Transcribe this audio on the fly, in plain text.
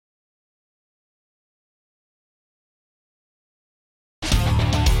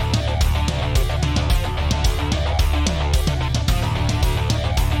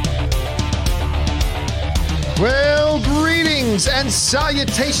Greetings and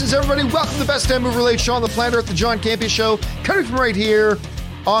salutations, everybody. Welcome to the best damn movie-related show on the planet Earth, the John Campea Show, coming from right here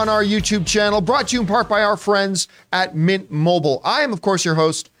on our YouTube channel, brought to you in part by our friends at Mint Mobile. I am, of course, your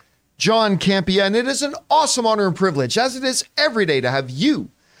host, John Campea, and it is an awesome honor and privilege, as it is every day, to have you,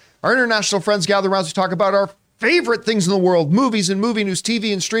 our international friends, gather around to talk about our favorite things in the world, movies and movie news,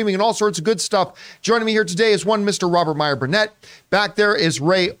 TV and streaming, and all sorts of good stuff. Joining me here today is one Mr. Robert Meyer Burnett. Back there is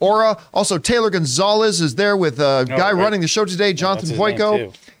Ray Ora. Also, Taylor Gonzalez is there with a guy running the show today, Jonathan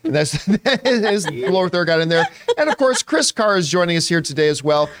Voico. That's his lower third guy in there. And of course, Chris Carr is joining us here today as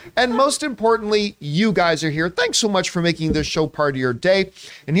well. And most importantly, you guys are here. Thanks so much for making this show part of your day.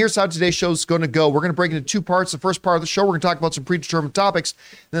 And here's how today's show is going to go. We're going to break it into two parts. The first part of the show, we're going to talk about some predetermined topics.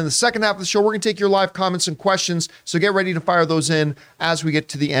 And then the second half of the show, we're going to take your live comments and questions. So get ready to fire those in as we get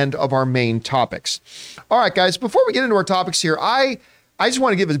to the end of our main topics. All right, guys, before we get into our topics here, I just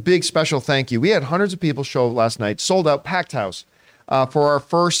want to give a big special thank you. We had hundreds of people show up last night, sold out, packed house. For our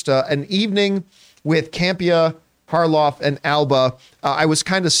first an evening with Campea, Harloff, and Alba. I was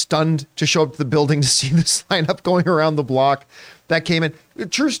kind of stunned to show up to the building to see this lineup going around the block that came in.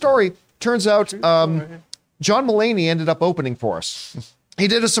 True story. Turns out John Mulaney ended up opening for us. He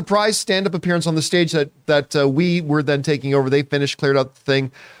did a surprise stand-up appearance on the stage that we were then taking over. They finished, cleared out the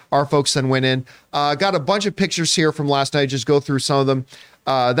thing. Our folks then went in. Got a bunch of pictures here from last night. Just go through some of them.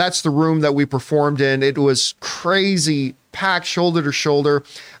 That's the room that we performed in. It was crazy, packed shoulder to shoulder.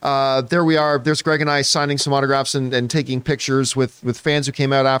 There we are. There's Greg and I signing some autographs and taking pictures with fans who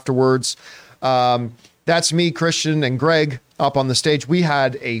came out afterwards. That's me, Christian, and Greg up on the stage. We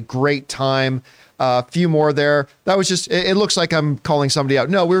had a great time. A few more there. That was just, it looks like I'm calling somebody out.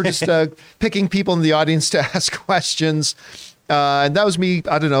 No, we were just picking people in the audience to ask questions. And that was me,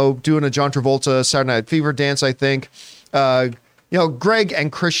 I don't know, doing a John Travolta Saturday Night Fever dance, I think. Greg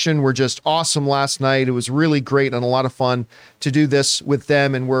and Christian were just awesome last night. It was really great and a lot of fun to do this with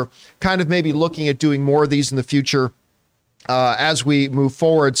them. And we're kind of maybe looking at doing more of these in the future as we move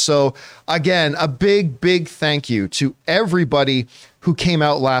forward. So again, a big thank you to everybody who came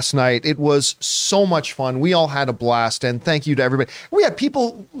out last night. It was so much fun. We all had a blast, and thank you to everybody. We had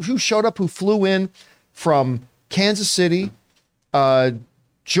people who showed up who flew in from Kansas City,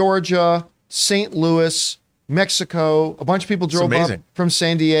 Georgia, St. Louis, Mexico. A bunch of people drove up from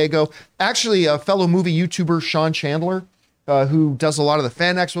San Diego. Actually, a fellow movie YouTuber, Sean Chandler, who does a lot of the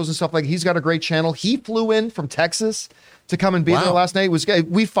fan expos and stuff like that. He's got a great channel. He flew in from Texas to come and be there last night.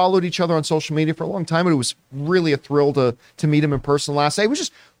 We followed each other on social media for a long time, and it was really a thrill to meet him in person last night. It was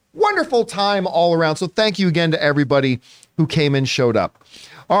just wonderful time all around. So thank you again to everybody who came and showed up.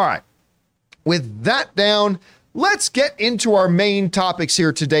 All right. With that down, let's get into our main topics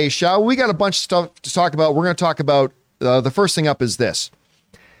here today, shall we? We got a bunch of stuff to talk about. We're going to talk about, the first thing up is this.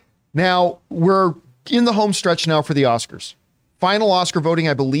 Now, we're in the home stretch now for the Oscars. Final Oscar voting,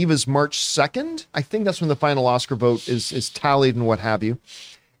 I believe, is March 2nd. I think that's when the final Oscar vote is tallied and what have you.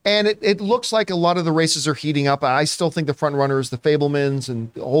 And it looks like a lot of the races are heating up. I still think the front runner is the Fabelmans and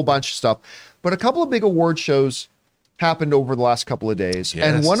a whole bunch of stuff. But a couple of big award shows happened over the last couple of days.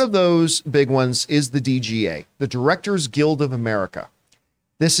 Yes. And one of those big ones is the DGA, the Directors Guild of America.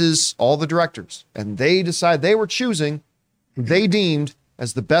 This is all the directors. And they decided they were choosing who they deemed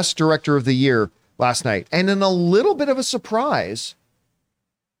as the best director of the year last night. And in a little bit of a surprise,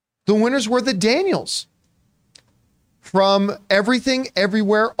 the winners were the Daniels from Everything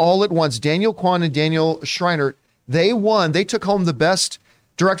Everywhere All at Once. Daniel Kwan and Daniel Schreiner, they won. They took home the best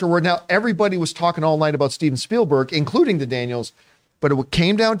director award. Now, everybody was talking all night about Steven Spielberg, including the Daniels, but it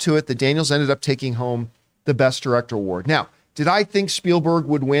came down to it. The Daniels ended up taking home the best director award. Now, did I think Spielberg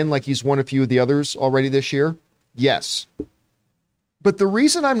would win like he's won a few of the others already this year? Yes. But the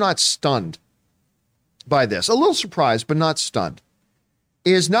reason I'm not stunned by this, a little surprised, but not stunned,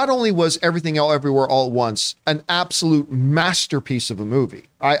 is not only was Everything Everywhere All at Once an absolute masterpiece of a movie.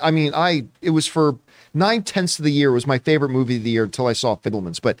 It was for 9/10 of the year, it was my favorite movie of the year until I saw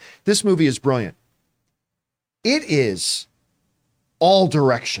Fabelmans, but this movie is brilliant. It is all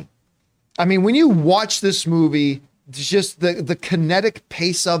direction. I mean, when you watch this movie, just the kinetic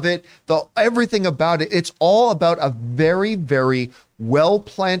pace of it, everything about it, it's all about a very, very well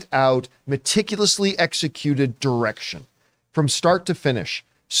planned out, meticulously executed direction from start to finish.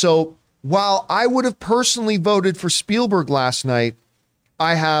 So while I would have personally voted for Spielberg last night,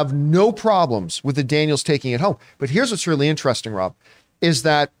 I have no problems with the Daniels taking it home. But here's what's really interesting, Rob, is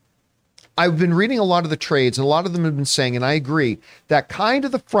that I've been reading a lot of the trades, and a lot of them have been saying, and I agree, that kind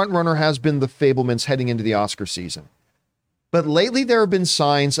of the front runner has been the Fabelmans heading into the Oscar season. But lately there have been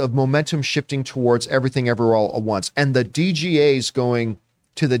signs of momentum shifting towards Everything Everywhere All at Once, and the DGA's going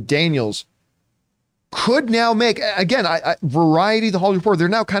to the Daniels could now make, again, Variety, The Hollywood Reporter, they're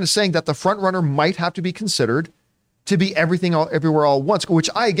now kind of saying that the front runner might have to be considered to be Everything Everywhere All at Once, which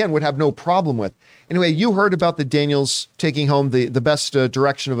I, again, would have no problem with. Anyway, you heard about the Daniels taking home the best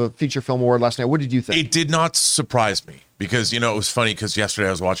direction of a feature film award last night. What did you think? It did not surprise me because, it was funny because yesterday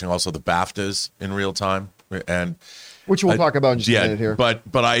I was watching also the BAFTAs in real time, and which we'll talk about in just a minute here. But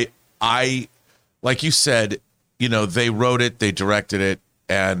I, like you said, they wrote it, they directed it,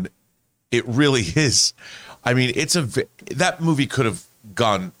 and it really is. I mean, that movie could have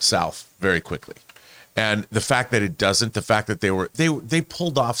gone south very quickly. And the fact that it doesn't, the fact that they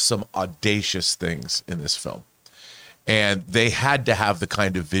pulled off some audacious things in this film. And they had to have the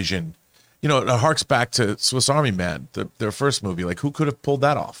kind of vision, it harks back to Swiss Army Man, their first movie. Like, who could have pulled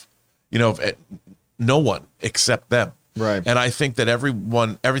that off? No one except them. Right. And I think that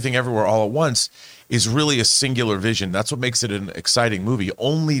Everything Everywhere All at Once is really a singular vision. That's what makes it an exciting movie.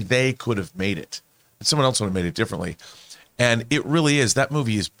 Only they could have made it. Someone else would have made it differently. And it really is. That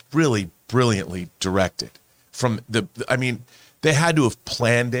movie is really brilliantly directed. They had to have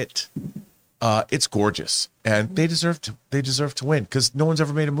planned it. It's gorgeous, and they deserve to win because no one's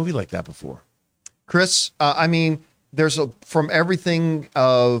ever made a movie like that before. Chris, there's from everything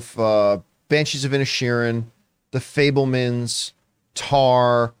of Banshees of Inisherin, The Fabelmans,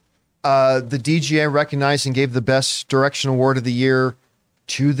 Tar, the DGA recognized and gave the Best Direction Award of the year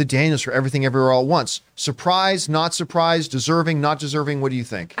to the Daniels for Everything Everywhere All at Once. Surprised, not surprised, deserving, not deserving? What do you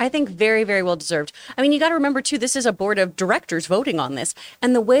think? I think very, very well deserved. You got to remember, too, this is a board of directors voting on this.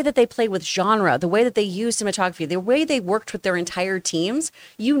 And the way that they played with genre, the way that they used cinematography, the way they worked with their entire teams,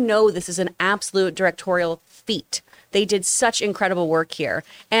 this is an absolute directorial feat. They did such incredible work here.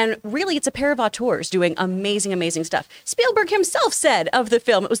 And really, it's a pair of auteurs doing amazing, amazing stuff. Spielberg himself said of the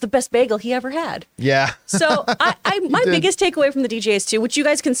film, it was the best bagel he ever had. Yeah. So my biggest takeaway from the DJs too, which you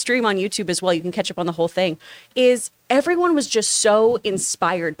guys can stream on YouTube as well, you can catch up on the whole thing, is everyone was just so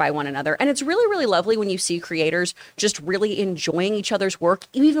inspired by one another. And it's really, really lovely when you see creators just really enjoying each other's work,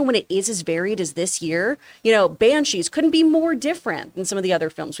 even when it is as varied as this year. Banshees couldn't be more different than some of the other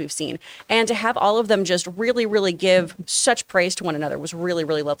films we've seen. And to have all of them just really, really give such praise to one another was really,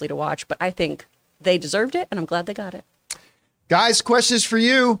 really lovely to watch. But I think they deserved it, and I'm glad they got it. Guys, questions for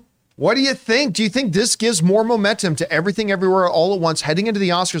you. What do you think? Do you think this gives more momentum to Everything Everywhere All at Once heading into the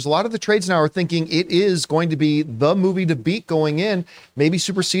Oscars? A lot of the trades now are thinking it is going to be the movie to beat going in, maybe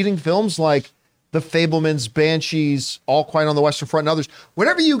superseding films like The Fabelmans, Banshees, All Quiet on the Western Front, and others.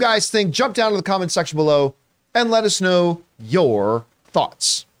 Whatever you guys think, jump down to the comment section below and let us know your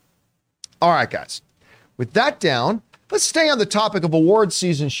thoughts. All right, guys. With that down, let's stay on the topic of award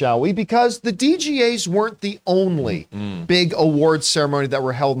season, shall we? Because the DGAs weren't the only big award ceremony that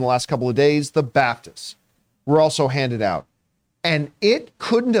were held in the last couple of days. The BAFTAs were also handed out. And it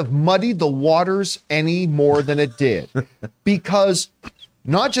couldn't have muddied the waters any more than it did. Because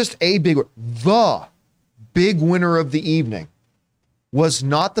not just the big winner of the evening was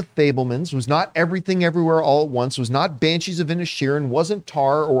not The Fabelmans, was not Everything Everywhere All at Once, was not Banshees of Inisherin, wasn't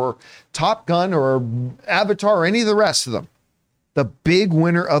Tar or Top Gun or Avatar or any of the rest of them. The big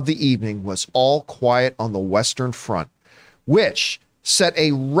winner of the evening was All Quiet on the Western Front, which set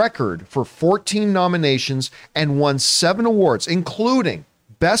a record for 14 nominations and won 7 awards, including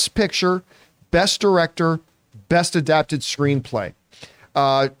Best Picture, Best Director, Best Adapted Screenplay.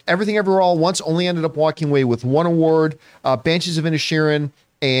 Everything Everywhere All at Once only ended up walking away with 1 award. Banshees of Inisherin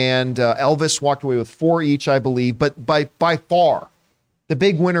and Elvis walked away with 4 each, I believe. But by far, the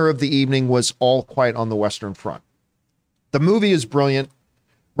big winner of the evening was All Quiet on the Western Front. The movie is brilliant.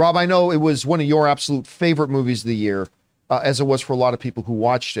 Rob, I know it was one of your absolute favorite movies of the year, as it was for a lot of people who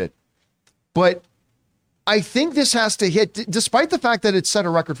watched it. But I think this has to hit, despite the fact that it set a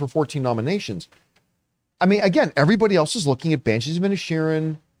record for 14 nominations. Again, everybody else is looking at Banshees of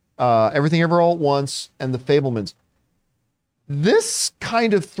Inisherin, Everything Everywhere All at Once, and The Fabelmans. This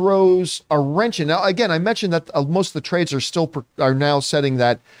kind of throws a wrench in. Now, again, I mentioned that most of the trades are now setting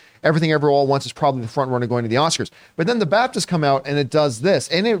that Everything Everywhere All at Once is probably the front runner going to the Oscars. But then the BAFTAs come out and it does this,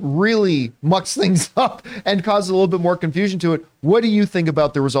 and it really mucks things up and causes a little bit more confusion to it. What do you think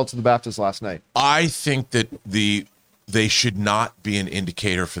about the results of the BAFTAs last night? I think that they should not be an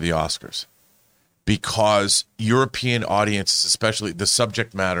indicator for the Oscars. Because European audiences, especially the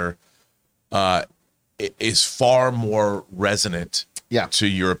subject matter, is far more resonant to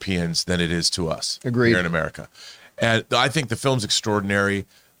Europeans than it is to us. Agreed. Here in America. And I think the film's extraordinary.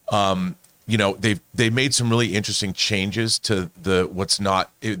 They made some really interesting changes to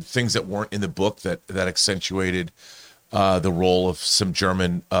things that weren't in the book that accentuated the role of some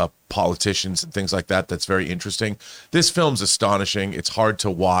German politicians and things like that. That's very interesting. This film's astonishing. It's hard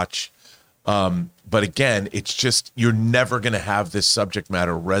to watch. But again, it's just, you're never going to have this subject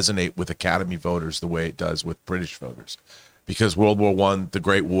matter resonate with Academy voters the way it does with British voters, because World War I, the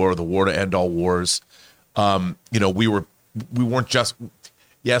Great War, the war to end all wars, we weren't just,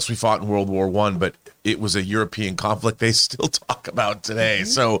 yes, we fought in World War I, but it was a European conflict they still talk about today.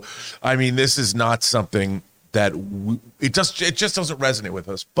 So, I mean, this is not something that it just doesn't resonate with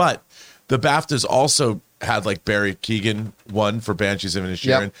us. But the BAFTAs also had, like, Barry Keoghan won for Banshees of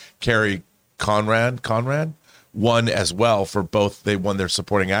Inisherin. Yep. Carrie Conrad won as well for both. They won their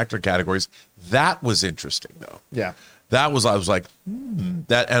supporting actor categories. That was interesting, though. Yeah. I was like,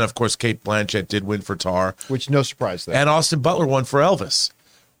 that, and of course, Cate Blanchett did win for Tar. Which, no surprise there. And Austin Butler won for Elvis,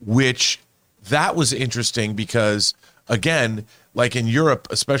 which that was interesting because, again, like in Europe,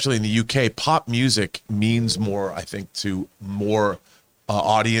 especially in the UK, pop music means more, I think, to more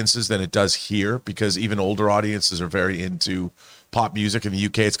audiences than it does here, because even older audiences are very into pop music. In the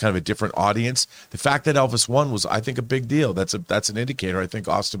UK, it's kind of a different audience. The fact that Elvis won was, I think, a big deal. That's an indicator. I think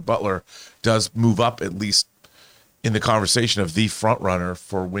Austin Butler does move up, at least in the conversation, of the front runner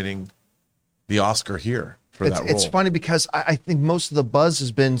for winning the Oscar here for that role. It's funny because I think most of the buzz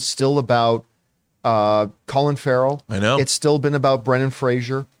has been still about Colin Farrell. I know. It's still been about Brendan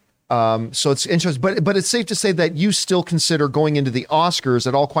Fraser. So it's interesting, but it's safe to say that you still consider going into the Oscars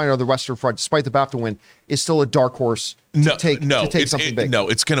at All Quiet on the Western Front, despite the BAFTA win, is still a dark horse to take something big. No,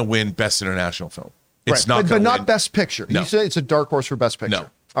 it's going to win Best International Film. It's right. not, but not Best Picture. No. You say it's a dark horse for Best Picture. No,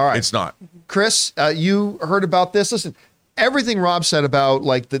 all right, it's not. Chris, you heard about this. Listen, everything Rob said about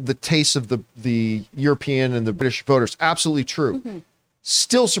like the taste of the European and the British voters, absolutely true. Mm-hmm.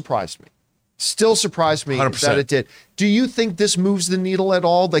 Still surprised me 100%. That it did. Do you think this moves the needle at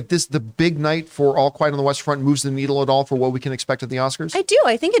all? Like the big night for All Quiet on the Western Front moves the needle at all for what we can expect at the Oscars? I do.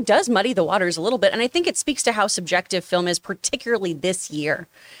 I think it does muddy the waters a little bit. And I think it speaks to how subjective film is, particularly this year.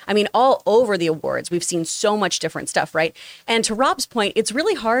 I mean, all over the awards, we've seen so much different stuff, right? And to Rob's point, it's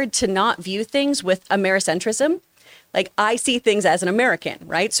really hard to not view things with Americentrism. Like, I see things as an American,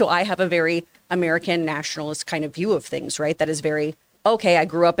 right? So I have a very American nationalist kind of view of things, right? That is very, okay, I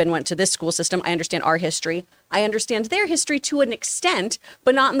grew up and went to this school system. I understand our history. I understand their history to an extent,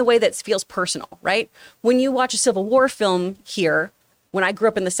 but not in the way that feels personal, right? When you watch a Civil War film here, when I grew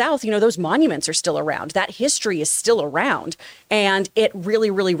up in the South, those monuments are still around. That history is still around. And it really,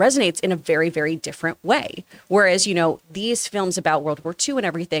 really resonates in a very, very different way. Whereas, these films about World War II and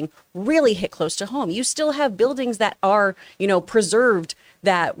everything really hit close to home. You still have buildings that are, preserved,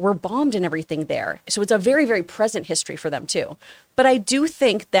 that were bombed and everything there. So it's a very, very present history for them too. But I do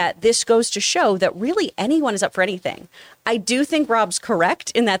think that this goes to show that really anyone is up for anything. I do think Rob's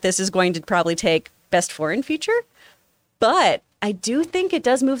correct in that this is going to probably take Best Foreign Feature, but I do think it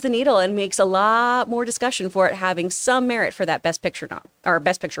does move the needle and makes a lot more discussion for it having some merit for that Best Picture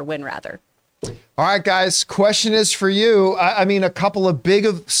Best Picture win rather. All right, guys. Question is for you. I mean, a couple of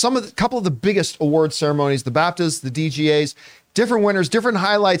the biggest award ceremonies, the BAFTAs, the DGAs, different winners, different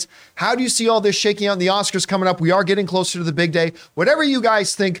highlights. How do you see all this shaking out in the Oscars coming up? We are getting closer to the big day. Whatever you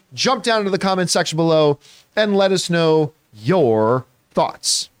guys think, jump down into the comment section below and let us know your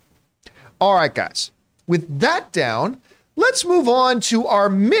thoughts. All right, guys. With that down, let's move on to our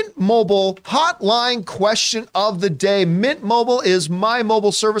Mint Mobile hotline question of the day. Mint Mobile is my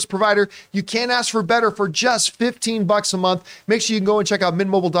mobile service provider. You can't ask for better for just $15 a month. Make sure you can go and check out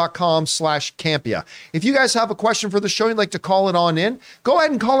mintmobile.com/Campea. If you guys have a question for the show, you'd like to call it on in, go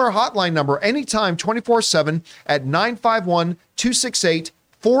ahead and call our hotline number anytime, 24/7 at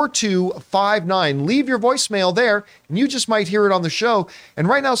 951-268-4259. Leave your voicemail there, and you just might hear it on the show. And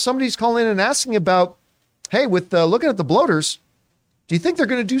right now, somebody's calling in and asking about, hey, with looking at the bloaters, do you think they're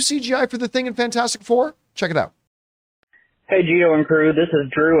going to do CGI for the Thing in Fantastic Four? Check it out. Hey, Gio and crew, this is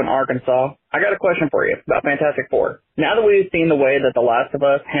Drew in Arkansas. I got a question for you about Fantastic Four. Now that we've seen the way that The Last of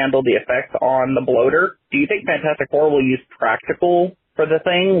Us handled the effects on the bloater, do you think Fantastic Four will use practical for the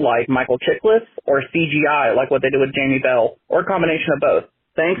Thing, like Michael Chiklis, or CGI, like what they did with Jamie Bell, or a combination of both?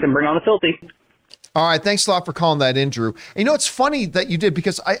 Thanks, and bring on the filthy. All right, thanks a lot for calling that in, Drew. And it's funny that you did,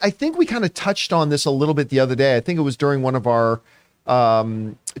 because I think we kind of touched on this a little bit the other day. I think it was during one of our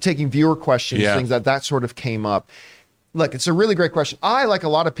taking viewer questions, things that sort of came up. Look, it's a really great question. I, like a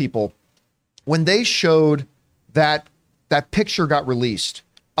lot of people, when they showed that picture got released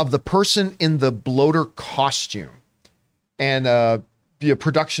of the person in the bloater costume and the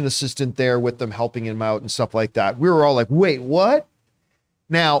production assistant there with them helping him out and stuff like that, we were all like, wait, what?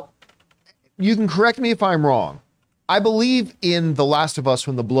 Now, you can correct me if I'm wrong. I believe in The Last of Us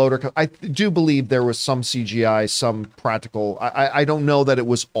when the bloater, I do believe there was some CGI, some practical. I don't know that it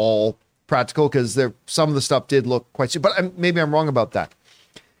was all practical, because some of the stuff did look quite, but maybe I'm wrong about that.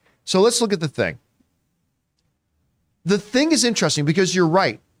 So let's look at The Thing. The Thing is interesting because you're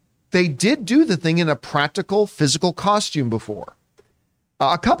right. They did do The Thing in a practical physical costume before.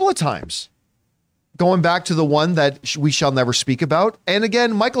 A couple of times. Going back to the one that we shall never speak about. And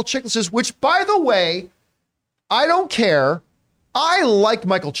again, Michael Chiklis's, which by the way, I don't care. I liked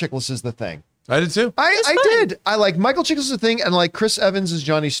Michael Chiklis's The Thing. I did too. I did. I like Michael Chiklis' The Thing and like Chris Evans as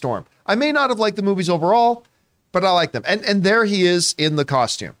Johnny Storm. I may not have liked the movies overall, but I like them. And there he is in the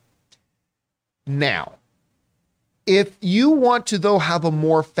costume. Now, if you want to, though, have a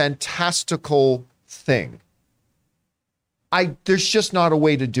more fantastical thing, there's just not a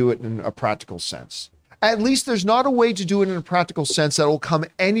way to do it in a practical sense. At least there's not a way to do it in a practical sense that will come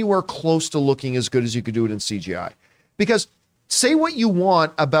anywhere close to looking as good as you could do it in CGI. Because say what you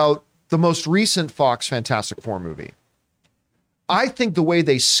want about the most recent Fox Fantastic Four movie. I think the way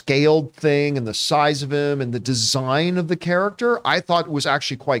they scaled Thing and the size of him and the design of the character, I thought was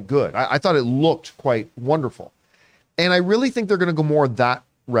actually quite good. I thought it looked quite wonderful. And I really think they're going to go more that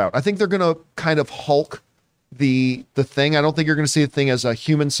route. I think they're going to kind of Hulk the Thing. I don't think you're going to see the Thing as a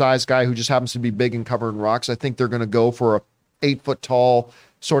human-sized guy who just happens to be big and covered in rocks. I think they're going to go for a 8-foot-tall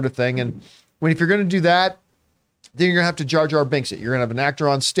sort of thing. And if you're going to do that, then you're going to have to Jar Jar Binks it. You're going to have an actor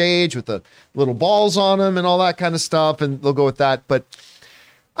on stage with the little balls on him and all that kind of stuff, and they'll go with that. But,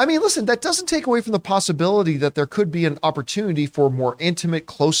 I mean, listen, that doesn't take away from the possibility that there could be an opportunity for more intimate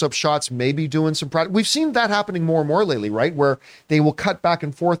close-up shots, maybe doing some practice. We've seen that happening more and more lately, right? Where they will cut back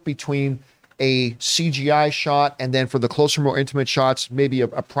and forth between a CGI shot and then for the closer, more intimate shots, maybe a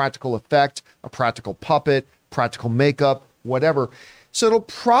practical effect, a practical puppet, practical makeup, whatever. So it'll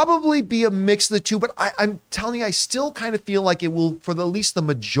probably be a mix of the two, but I'm telling you, I still kind of feel like it will, for at least the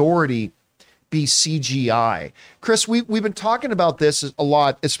majority, be CGI. Chris, we've been talking about this a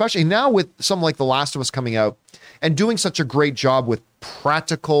lot, especially now with something like The Last of Us coming out and doing such a great job with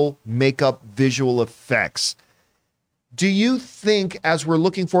practical makeup visual effects. Do you think, as we're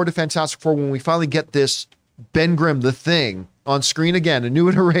looking forward to Fantastic Four, when we finally get this Ben Grimm, The Thing, on screen again, a new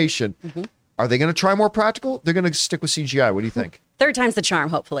iteration, are they going to try more practical? They're going to stick with CGI. What do you think? Third time's the charm,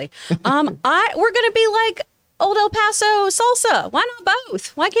 hopefully. We're going to be like old El Paso salsa. Why not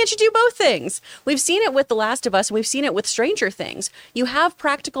both? Why can't you do both things? We've seen it with The Last of Us. And we've seen it with Stranger Things. You have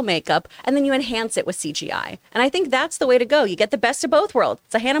practical makeup and then you enhance it with CGI. And I think that's the way to go. You get the best of both worlds.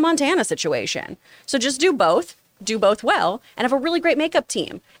 It's a Hannah Montana situation. So just do both well, and have a really great makeup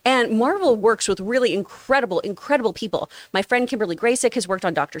team. And Marvel works with really incredible people. My friend Kimberly Graysick has worked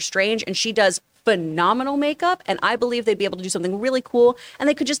on Doctor Strange, and she does phenomenal makeup, and I believe they'd be able to do something really cool, and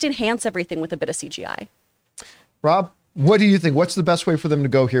they could just enhance everything with a bit of CGI. Rob, what do you think? What's the best way for them to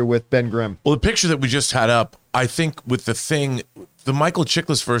go here with Ben Grimm? Well, the picture that we just had up, I think with The Thing, the Michael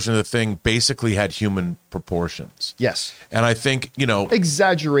Chiklis version of The Thing basically had human proportions. Yes. And I think,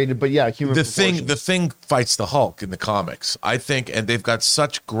 exaggerated, but yeah, human proportions. The Thing fights the Hulk in the comics. I think, and they've got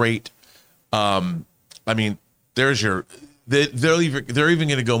such great, there's your... They're even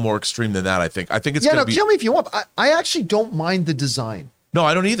going to go more extreme than that, I think. I think it's going to be... Tell me if you want. I actually don't mind the design. No,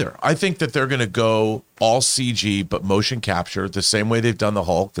 I don't either. I think that they're going to go all CG, but motion capture, the same way they've done the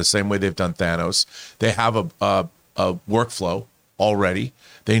Hulk, the same way they've done Thanos. They have a workflow already.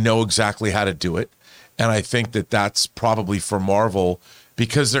 They know exactly how to do it. And I think that that's probably for Marvel,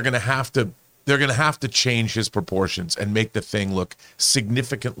 because they're going to have to change his proportions and make the Thing look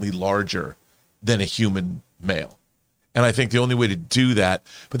significantly larger than a human male. And I think the only way to do that,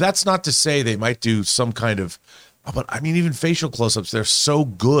 but that's not to say they might do some kind of, but I mean, even facial close-ups, they're so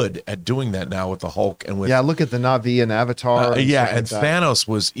good at doing that now with the Hulk and with... Yeah, look at the Na'vi and Avatar. And Thanos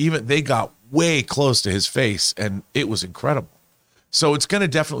was even, they got way close to his face and it was incredible. So it's going to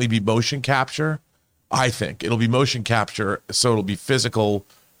definitely be motion capture. I think it'll be motion capture. So it'll be physical,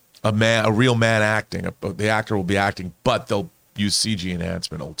 a real man acting. The actor will be acting, but they'll use CG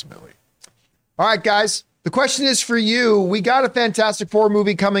enhancement ultimately. All right, guys. The question is for you. We got a Fantastic Four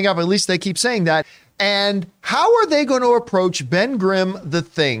movie coming up. At least they keep saying that. And how are they going to approach Ben Grimm, The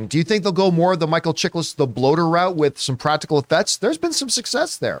Thing? Do you think they'll go more the Michael Chiklis, the bloater route with some practical effects? There's been some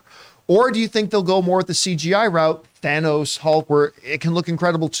success there. Or do you think they'll go more with the CGI route, Thanos, Hulk, where it can look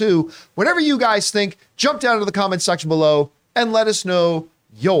incredible too? Whatever you guys think, jump down to the comment section below and let us know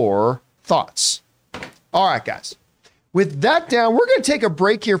your thoughts. All right, guys. With that down, we're going to take a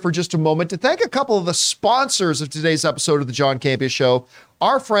break here for just a moment to thank a couple of the sponsors of today's episode of the John Campea Show,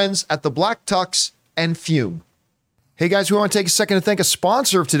 our friends at the Black Tux and Fume. Hey guys, we want to take a second to thank a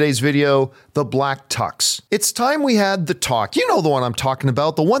sponsor of today's video, The Black Tux. It's time we had the talk. You know the one I'm talking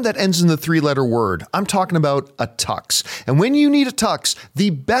about, the one that ends in the 3-letter word. I'm talking about a tux. And when you need a tux, the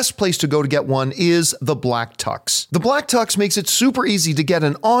best place to go to get one is The Black Tux. The Black Tux makes it super easy to get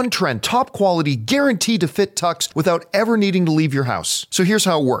an on-trend, top-quality, guaranteed to fit tux without ever needing to leave your house. So here's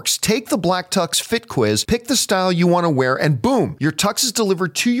how it works. Take the Black Tux Fit Quiz, pick the style you want to wear, and boom, your tux is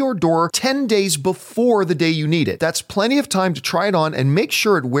delivered to your door 10 days before the day you need it. That's plenty of time to try it on and make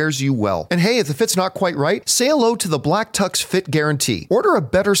sure it wears you well. And hey, if the fit's not quite right, say hello to the Black Tux Fit Guarantee. Order a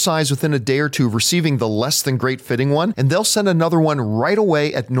better size within a day or two of receiving the less than great fitting one, and they'll send another one right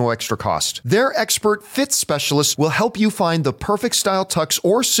away at no extra cost. Their expert fit specialist will help you find the perfect style tux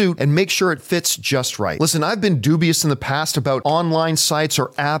or suit and make sure it fits just right. Listen, I've been dubious in the past about online sites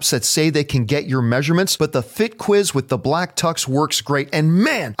or apps that say they can get your measurements, but the Fit Quiz with the Black Tux works great. And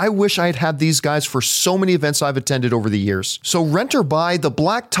man, I wish I had had these guys for so many events I've attended over the years. So rent or buy, the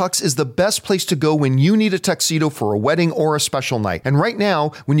Black Tux is the best place to go when you need a tuxedo for a wedding or a special night. And right now,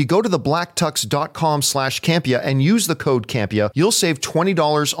 when you go to theblacktux.com/Campea and use the code Campea, you'll save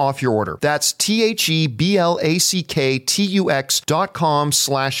 $20 off your order. That's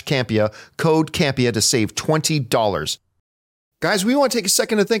TheBlackTux.com/Campea, code Campea to save $20. Guys, we want to take a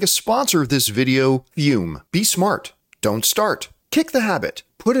second to thank a sponsor of this video, Fume. Be smart. Don't start. Kick the habit.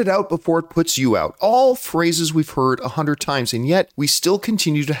 Put it out before it puts you out. All phrases we've heard 100 times, and yet we still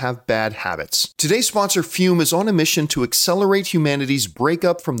continue to have bad habits. Today's sponsor, Fume, is on a mission to accelerate humanity's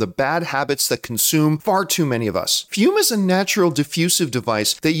breakup from the bad habits that consume far too many of us. Fume is a natural diffusive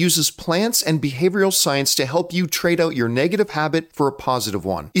device that uses plants and behavioral science to help you trade out your negative habit for a positive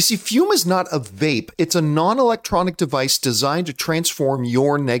one. You see, Fume is not a vape. It's a non-electronic device designed to transform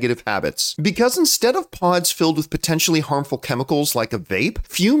your negative habits. Because instead of pods filled with potentially harmful chemicals like a vape,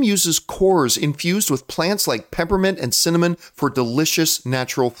 Fume uses cores infused with plants like peppermint and cinnamon for delicious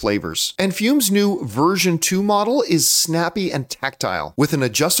natural flavors. And Fume's new version 2 model is snappy and tactile. With an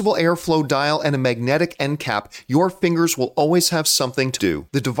adjustable airflow dial and a magnetic end cap, your fingers will always have something to do.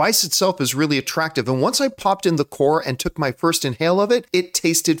 The device itself is really attractive, and once I popped in the core and took my first inhale of it, it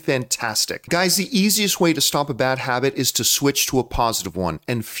tasted fantastic. Guys, the easiest way to stop a bad habit is to switch to a positive one,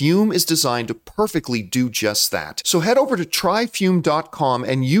 and Fume is designed to perfectly do just that. So head over to tryfume.com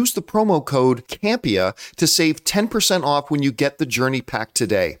and use the promo code Campea to save 10% off when you get the Journey Pack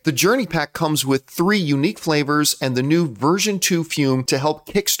today. The Journey Pack comes with 3 unique flavors and the new version 2 Fume to help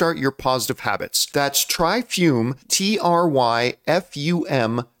kickstart your positive habits. That's tryfume,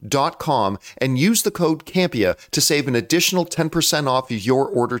 TRYFUM.com, and use the code Campea to save an additional 10% off your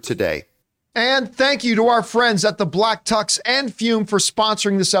order today. And thank you to our friends at the Black Tux and Fume for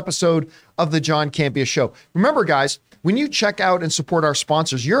sponsoring this episode of the John Campea Show. Remember, guys, when you check out and support our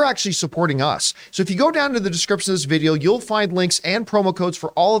sponsors, you're actually supporting us. So if you go down to the description of this video, you'll find links and promo codes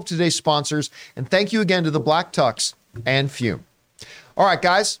for all of today's sponsors. And thank you again to the Black Tux and Fume. All right,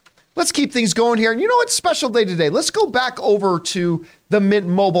 guys, let's keep things going here. And you know what? Special day today. Let's go back over to the Mint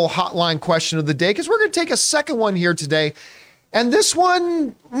Mobile hotline question of the day, because we're going to take a second one here today. And this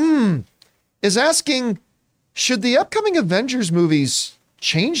one is asking, should the upcoming Avengers movies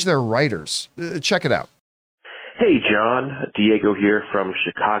change their writers? Check it out. Hey, John, Diego here from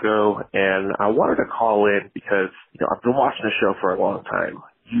Chicago, and I wanted to call in because, I've been watching the show for a long time.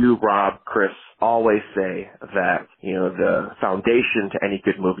 You, Rob, Chris always say that, the foundation to any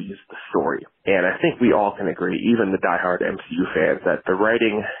good movie is the story. And I think we all can agree, even the diehard MCU fans, that the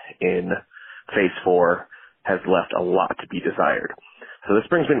writing in Phase 4 has left a lot to be desired. So this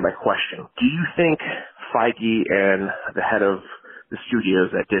brings me to my question. Do you think Feige and the head of the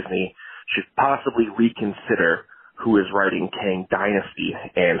studios at Disney should possibly reconsider who is writing Kang Dynasty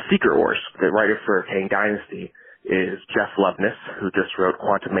and Secret Wars? The writer for Kang Dynasty is Jeff Loveness, who just wrote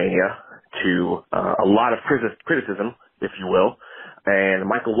Quantumania to a lot of criticism, if you will. And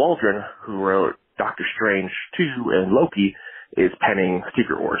Michael Waldron, who wrote Doctor Strange 2 and Loki, is penning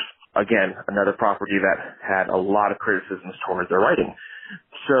Secret Wars. Again, another property that had a lot of criticisms towards their writing.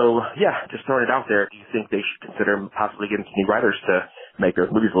 So, yeah, just throwing it out there, do you think they should consider possibly getting some new writers to make those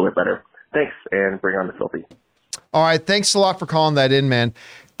movies a little bit better? Thanks, and bring on the filthy. All right, thanks a lot for calling that in, man.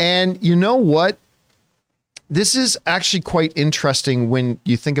 And you know what? This is actually quite interesting when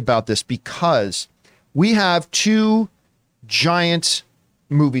you think about this, because we have 2 giant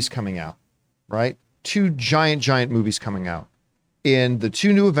movies coming out, right? 2 giant movies coming out in the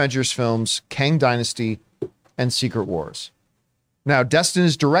 2 new Avengers films, Kang Dynasty and Secret Wars. Now, Destin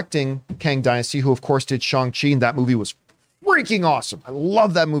is directing Kang Dynasty, who, of course, did Shang-Chi, and that movie was freaking awesome. I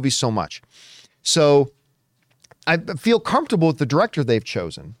love that movie so much. So I feel comfortable with the director they've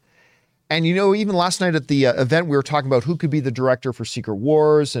chosen. And, even last night at the event, we were talking about who could be the director for Secret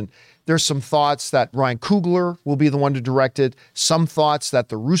Wars. And there's some thoughts that Ryan Coogler will be the one to direct it. Some thoughts that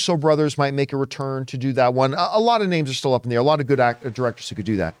the Russo brothers might make a return to do that one. A lot of names are still up in the air. A lot of good directors who could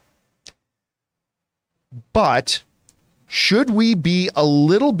do that. But should we be a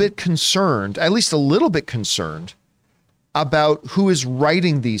little bit concerned, at least a little bit concerned, about who is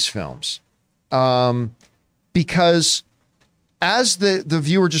writing these films? Because as the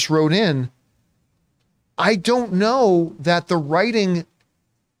viewer just wrote in, I don't know that the writing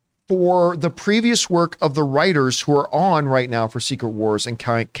for the previous work of the writers who are on right now for Secret Wars and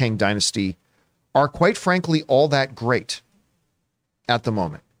Kang Dynasty are, quite frankly, all that great at the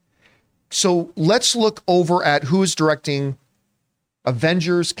moment. So let's look over at who is directing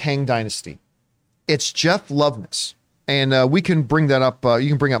Avengers Kang Dynasty. It's Jeff Loveness. And we can bring that up. You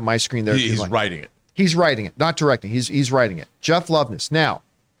can bring up my screen there. He's writing it. He's writing it, not directing. He's writing it. Jeff Loveness. Now,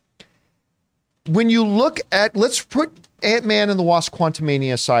 when you look at, let's put Ant-Man and the Wasp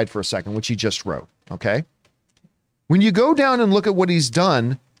Quantumania aside for a second, which he just wrote, okay? When you go down and look at what he's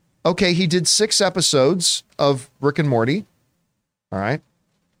done, okay, he did 6 episodes of Rick and Morty, all right?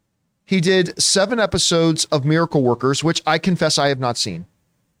 He did 7 episodes of Miracle Workers, which I confess I have not seen.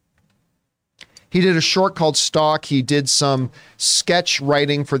 He did a short called Stock. He did some sketch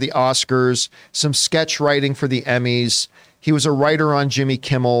writing for the Oscars, some sketch writing for the Emmys. He was a writer on Jimmy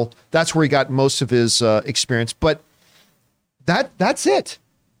Kimmel. That's where he got most of his experience. But that's it.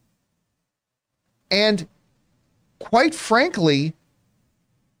 And quite frankly,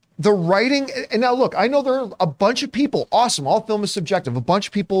 the writing, and now look, I know there are a bunch of people, awesome, all film is subjective, a bunch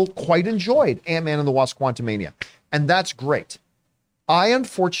of people quite enjoyed Ant-Man and the Wasp Quantumania, and that's great. I,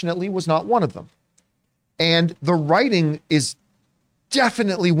 unfortunately, was not one of them. And the writing is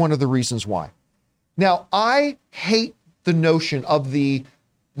definitely one of the reasons why. Now, I hate the notion of the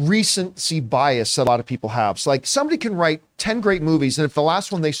recency bias that a lot of people have. It's like somebody can write 10 great movies, and if the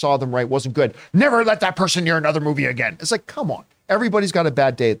last one they saw them write wasn't good, never let that person near another movie again. It's like, come on. Everybody's got a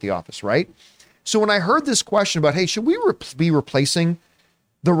bad day at the office, right? So when I heard this question about, hey, should we be replacing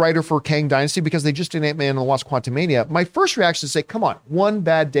the writer for Kang Dynasty because they just did Ant-Man and the Wasp Quantumania, my first reaction is to say, come on, one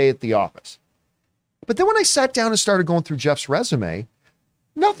bad day at the office. But then when I sat down and started going through Jeff's resume,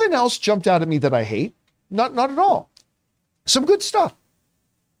 nothing else jumped out at me that I hate. Not at all. Some good stuff.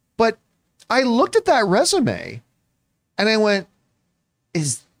 But I looked at that resume and I went,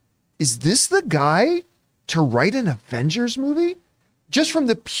 is this the guy to write an Avengers movie? Just from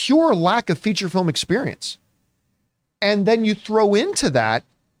the pure lack of feature film experience. And then you throw into that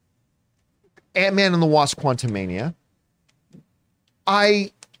Ant-Man and the Wasp Quantumania.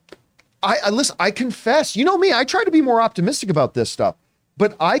 Listen, I confess, you know me, I try to be more optimistic about this stuff,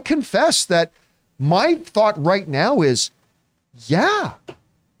 but I confess that my thought right now is, yeah,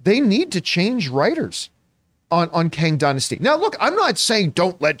 they need to change writers on Kang Dynasty. Now, look, I'm not saying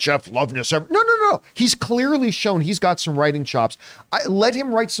don't let Jeff Loveness ever. No. He's clearly shown he's got some writing chops. I let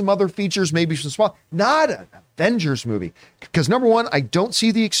him write some other features, maybe some small, not an Avengers movie. Because number one, I don't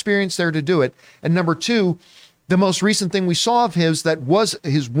see the experience there to do it. And number two, the most recent thing we saw of his that was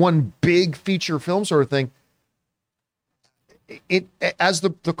his one big feature film sort of thing, it, as the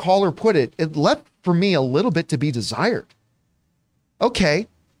caller put it, it left for me a little bit to be desired. Okay,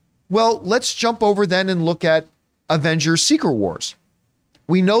 well, let's jump over then and look at Avengers Secret Wars.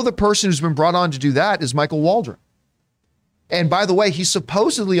 We know the person who's been brought on to do that is Michael Waldron. And by the way, he's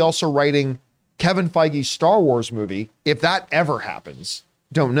supposedly also writing Kevin Feige's Star Wars movie. If that ever happens,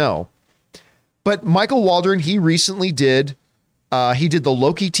 don't know. But Michael Waldron, he recently did the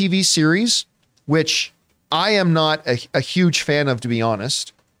Loki TV series, which I am not a huge fan of, to be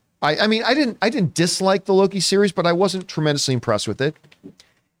honest. I mean, I didn't dislike the Loki series, but I wasn't tremendously impressed with it.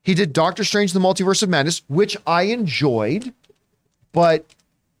 He did Doctor Strange: The Multiverse of Madness, which I enjoyed, but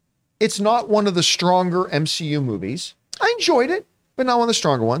it's not one of the stronger MCU movies. I enjoyed it, but not one of the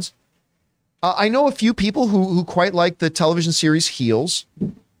stronger ones. I know a few people who quite like the television series Heels,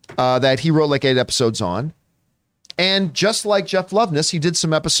 that he wrote like 8 episodes on. And just like Jeff Loveness, he did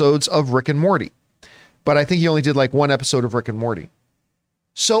some episodes of Rick and Morty. But I think he only did like 1 episode of Rick and Morty.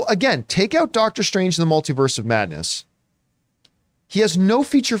 So again, take out Doctor Strange and the Multiverse of Madness. He has no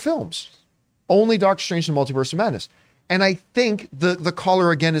feature films. Only Doctor Strange and the Multiverse of Madness. And I think the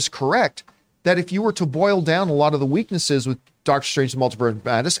caller again is correct that if you were to boil down a lot of the weaknesses with Doctor Strange and the Multiverse of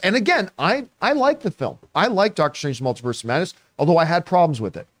Madness, and again, I like the film. I like Doctor Strange and the Multiverse of Madness, although I had problems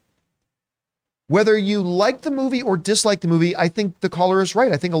with it. Whether you like the movie or dislike the movie, I think the caller is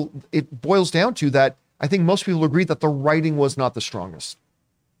right. I think it boils down to that. I think most people agree that the writing was not the strongest.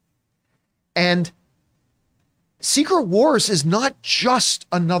 And Secret Wars is not just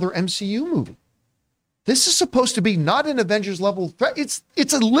another MCU movie. This is supposed to be not an Avengers level threat. It's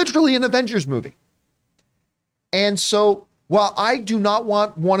literally an Avengers movie. And so while I do not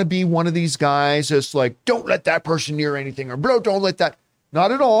want to be one of these guys that's like, don't let that person near anything, or bro, don't let that,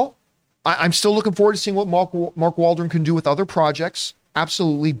 not at all. I'm still looking forward to seeing what Mark Waldron can do with other projects.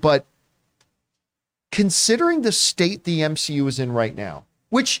 Absolutely. But considering the state the MCU is in right now,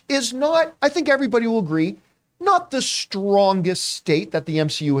 which is not, I think everybody will agree, not the strongest state that the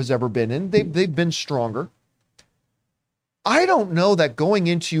MCU has ever been in. They've been stronger. I don't know that going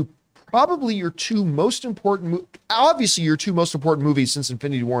into probably your two most important, obviously your two most important movies since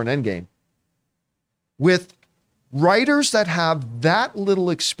Infinity War and Endgame, with writers that have that little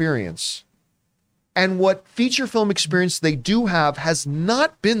experience, and what feature film experience they do have has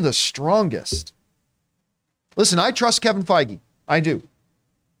not been the strongest. Listen, I trust Kevin Feige. I do.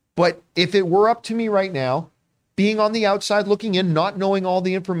 But if it were up to me right now, being on the outside looking in, not knowing all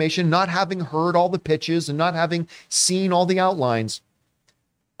the information, not having heard all the pitches, and not having seen all the outlines,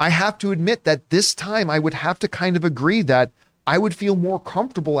 I have to admit that this time I would have to kind of agree that I would feel more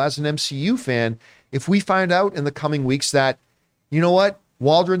comfortable as an MCU fan if we find out in the coming weeks that, you know what,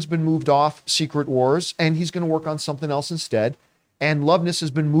 Waldron's been moved off Secret Wars and he's going to work on something else instead. And Loveness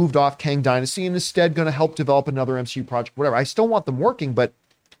has been moved off Kang Dynasty and instead going to help develop another MCU project, whatever. I still want them working, but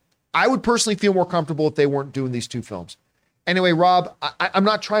I would personally feel more comfortable if they weren't doing these two films. Anyway, Rob, I'm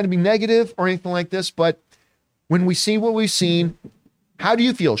not trying to be negative or anything like this, but when we see what we've seen, how do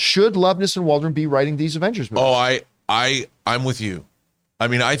you feel? Should Loveness and Waldron be writing these Avengers movies? Oh, I'm with you. I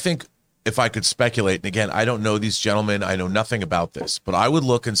mean, I think if I could speculate, and again, I don't know these gentlemen, I know nothing about this, but I would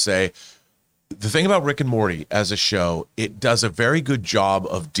look and say, the thing about Rick and Morty as a show, it does a very good job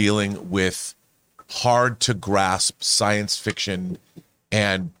of dealing with hard to grasp science fiction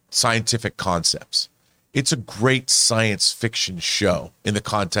and scientific concepts. It's a great science fiction show in the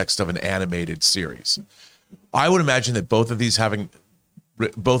context of an animated series. I would imagine that both of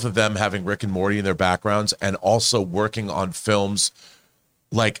them having Rick and Morty in their backgrounds and also working on films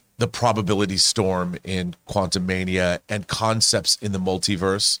like The Probability Storm in Quantumania and concepts in the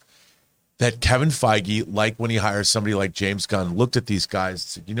multiverse, that Kevin Feige, like when he hires somebody like James Gunn, looked at these guys and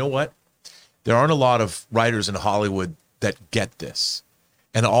said, you know what? There aren't a lot of writers in Hollywood that get this.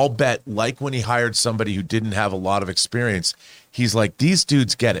 And I'll bet, like when he hired somebody who didn't have a lot of experience, he's like, these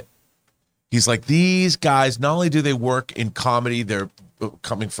dudes get it. He's like, these guys, not only do they work in comedy, they're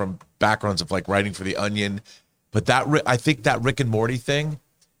coming from backgrounds of like writing for The Onion, but I think that Rick and Morty thing,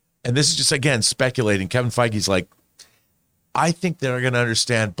 and this is just, again, speculating, Kevin Feige's like, I think they're going to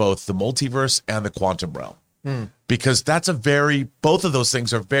understand both the multiverse and the quantum realm. Because that's both of those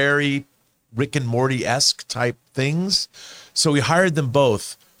things are very Rick and Morty-esque type things. So we hired them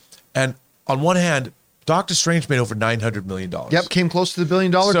both. And on one hand, Doctor Strange made over $900 million. Yep, came close to the $1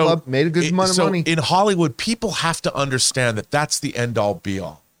 billion club, made a good amount of money. In Hollywood, people have to understand that that's the end-all,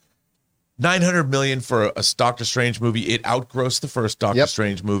 be-all. $900 million for a Doctor Strange movie. It outgrossed the first Doctor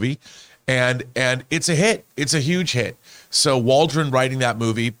Strange movie. And it's a hit. It's a huge hit. So Waldron writing that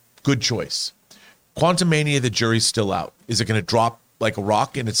movie, good choice. Quantumania, the jury's still out. Is it going to drop like a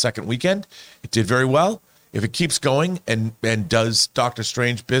rock in its second weekend? It did very well. If it keeps going and does Doctor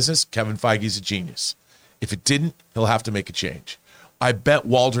Strange business, Kevin Feige's a genius. If it didn't, he'll have to make a change. I bet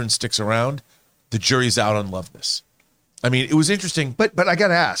Waldron sticks around. The jury's out on Loveness. I mean, it was interesting. But I got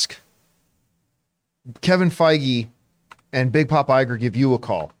to ask, Kevin Feige and Big Pop Iger give you a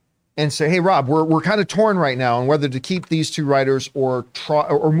call and say, hey, Rob, we're kind of torn right now on whether to keep these two writers or try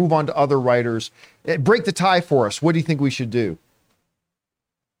or move on to other writers. Break the tie for us. What do you think we should do?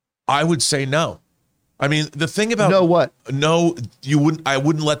 I would say no. I mean, the thing about you wouldn't. I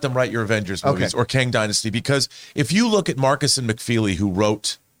wouldn't let them write your Avengers movies or Kang Dynasty, because if you look at Marcus and McFeely, who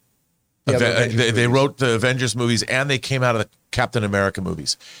wrote, they wrote the Avengers movies and they came out of the Captain America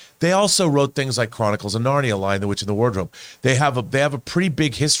movies. They also wrote things like Chronicles of Narnia, Lion, the Witch, and the Wardrobe. They have a pretty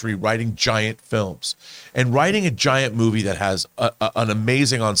big history writing giant films, and writing a giant movie that has an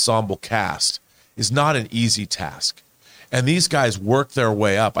amazing ensemble cast is not an easy task. And these guys worked their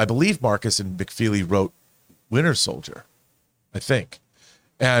way up. I believe Marcus and McFeely wrote Winter Soldier, I think.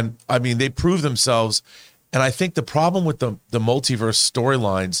 And I mean, they proved themselves. And I think the problem with the multiverse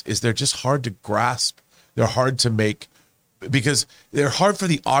storylines is they're just hard to grasp. They're hard to make because they're hard for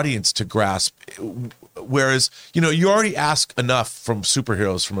the audience to grasp. Whereas, you already ask enough from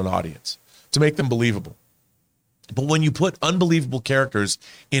superheroes from an audience to make them believable. But when you put unbelievable characters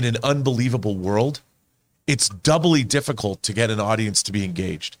in an unbelievable world, it's doubly difficult to get an audience to be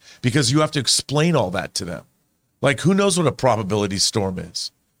engaged because you have to explain all that to them. Like, who knows what a probability storm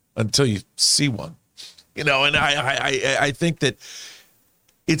is until you see one? And I think that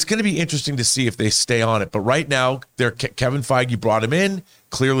it's going to be interesting to see if they stay on it. But right now, Kevin Feige brought him in.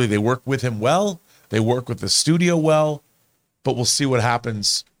 Clearly, they work with him well. They work with the studio well. But we'll see what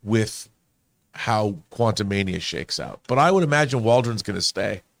happens with how Quantumania shakes out. But I would imagine Waldron's going to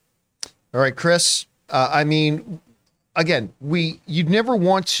stay. All right, Chris. Again, you'd never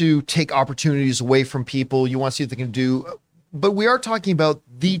want to take opportunities away from people. You want to see what they can do. But we are talking about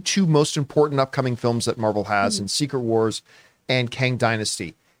the two most important upcoming films that Marvel has in Secret Wars and Kang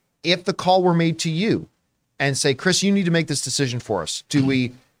Dynasty. If the call were made to you and say, Chris, you need to make this decision for us. Do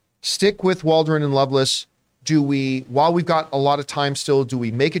we stick with Waldron and Loveless? Do we, while we've got a lot of time still, do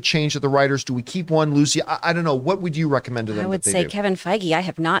we make a change of the writers? Do we keep one, lose the? I don't know. What would you recommend to them? I would say Kevin Feige. I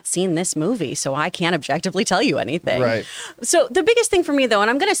have not seen this movie, so I can't objectively tell you anything. Right. So the biggest thing for me, though, and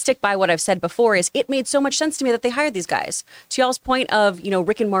I'm going to stick by what I've said before, is it made so much sense to me that they hired these guys. To y'all's point of,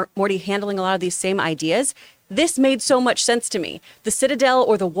 Rick and Morty handling a lot of these same ideas, this made so much sense to me. The Citadel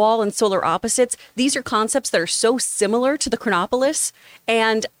or the Wall and Solar Opposites, these are concepts that are so similar to the Chronopolis,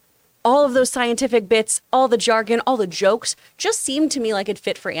 and all of those scientific bits, all the jargon, all the jokes just seemed to me like it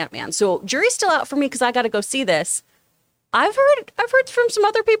fit for Ant-Man. So jury's still out for me because I got to go see this. I've heard from some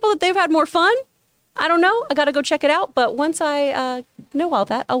other people that they've had more fun. I don't know. I got to go check it out. But once I know all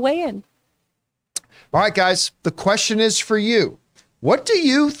that, I'll weigh in. All right, guys. The question is for you. What do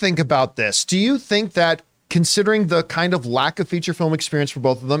you think about this? Do you think that, considering the kind of lack of feature film experience for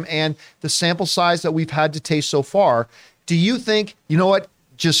both of them and the sample size that we've had to taste so far, do you think, you know what?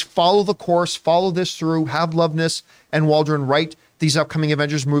 Just follow the course, follow this through, have Loveness and Waldron write these upcoming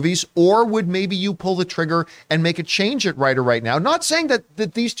Avengers movies? Or would maybe you pull the trigger and make a change at writer right now? Not saying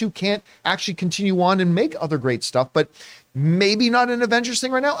that these two can't actually continue on and make other great stuff, but maybe not an Avengers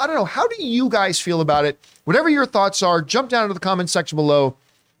thing right now. I don't know. How do you guys feel about it? Whatever your thoughts are, jump down to the comment section below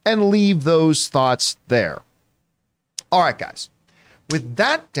and leave those thoughts there. All right, guys. With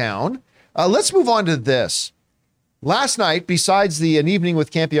that down, let's move on to this. Last night, besides An Evening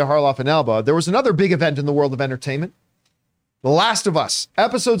with Campea, Harloff, and Alba, there was another big event in the world of entertainment. The Last of Us,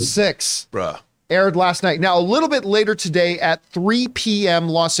 episode 6, aired last night. Now, a little bit later today at 3 p.m.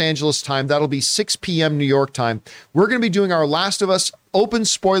 Los Angeles time, that'll be 6 p.m. New York time, we're going to be doing our Last of Us open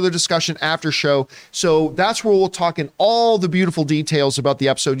spoiler discussion after show. So that's where we'll talk in all the beautiful details about the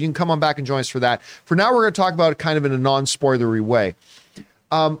episode. You can come on back and join us for that. For now, we're going to talk about it kind of in a non-spoilery way.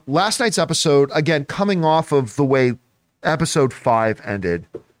 Last night's episode, again, coming off of the way episode 5 ended.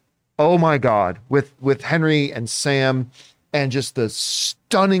 Oh my God, with Henry and Sam and just the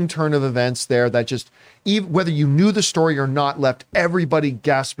stunning turn of events there that just, even whether you knew the story or not, left everybody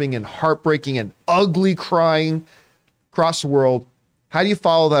gasping and heartbreaking and ugly crying across the world. How do you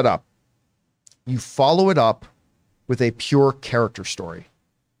follow that up? You follow it up with a pure character story.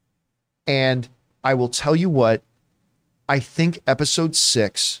 And I will tell you what, I think episode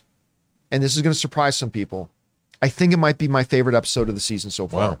 6, and this is going to surprise some people, I think it might be my favorite episode of the season so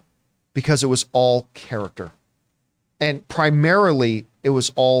far. Wow. Because it was all character. And primarily, it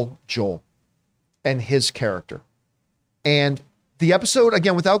was all Joel and his character. And the episode,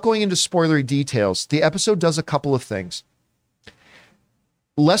 again, without going into spoilery details, the episode does a couple of things.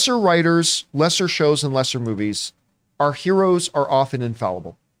 Lesser writers, lesser shows, and lesser movies, our heroes are often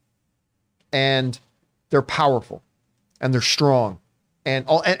infallible. And they're powerful. And they're strong, and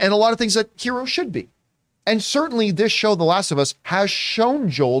a lot of things that heroes should be. And certainly this show, The Last of Us, has shown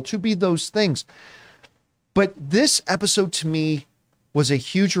Joel to be those things. But this episode to me was a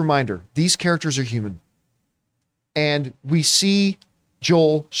huge reminder. These characters are human. And we see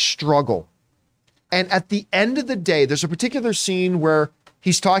Joel struggle. And at the end of the day, there's a particular scene where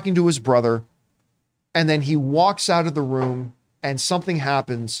he's talking to his brother, and then he walks out of the room and something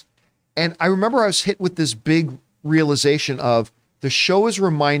happens. And I remember I was hit with this big realization of the show is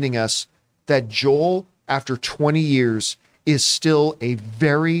reminding us that Joel, after 20 years, is still a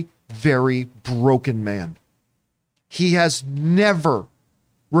very, very broken man. He has never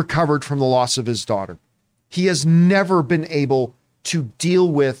recovered from the loss of his daughter. He has never been able to deal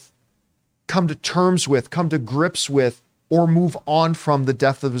with, come to terms with, come to grips with, or move on from the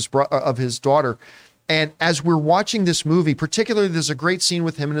death of his daughter. And as we're watching this movie, particularly, there's a great scene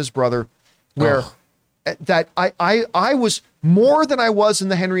with him and his brother where that I was, more than I was in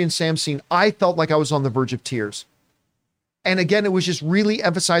the Henry and Sam scene, I felt like I was on the verge of tears. And again, it was just really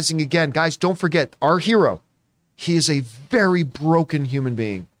emphasizing again, guys, don't forget our hero. He is a very broken human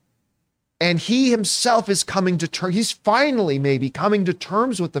being. And he himself is coming to terms, he's finally maybe coming to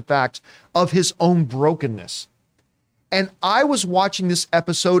terms with the fact of his own brokenness. And I was watching this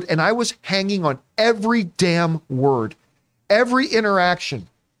episode and I was hanging on every damn word, every interaction.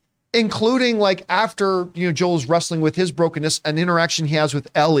 including like after, Joel's wrestling with his brokenness, an interaction he has with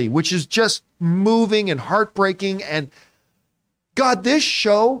Ellie, which is just moving and heartbreaking. And God, this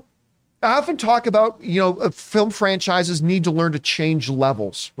show, I often talk about, film franchises need to learn to change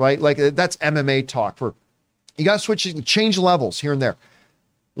levels, right? Like that's MMA talk for, you got to change levels here and there.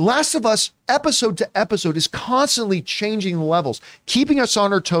 Last of Us, episode to episode, is constantly changing the levels, keeping us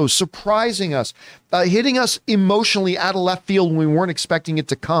on our toes, surprising us, hitting us emotionally out of left field when we weren't expecting it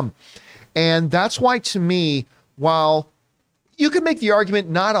to come. And that's why, to me, while you could make the argument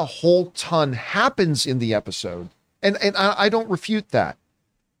not a whole ton happens in the episode, and I don't refute that.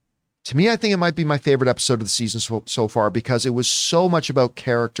 To me, I think it might be my favorite episode of the season so far, because it was so much about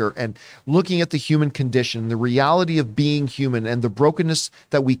character and looking at the human condition, the reality of being human, and the brokenness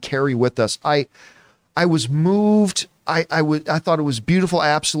that we carry with us. I was moved. I thought it was beautiful. I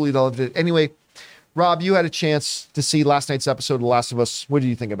absolutely loved it. Anyway, Rob, you had a chance to see last night's episode of The Last of Us. What did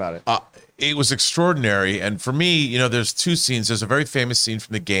you think about it? It was extraordinary. And for me, there's two scenes. There's a very famous scene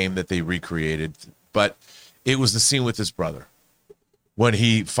from the game that they recreated, but it was the scene with his brother, when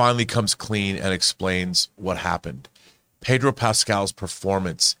he finally comes clean and explains what happened. Pedro Pascal's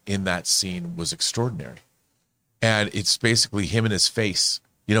performance in that scene was extraordinary. And it's basically him in his face.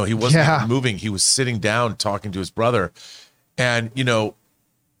 He wasn't moving. He was sitting down talking to his brother. And,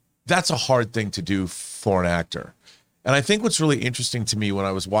 that's a hard thing to do for an actor. And I think what's really interesting to me when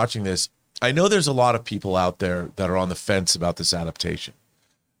I was watching this, I know there's a lot of people out there that are on the fence about this adaptation.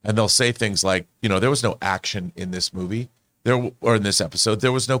 And they'll say things like, there was no action in this movie. Or in this episode,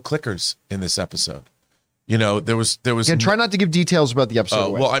 there was no clickers in this episode. There was. Again, try not to give details about the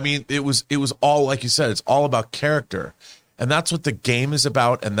episode. Well, I mean, it was all, like you said, it's all about character, and that's what the game is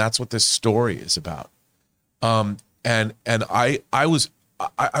about, and that's what this story is about. And I was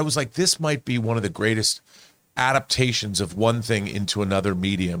like, this might be one of the greatest adaptations of one thing into another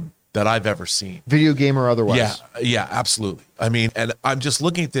medium that I've ever seen, video game or otherwise. Yeah, absolutely. I mean, and I'm just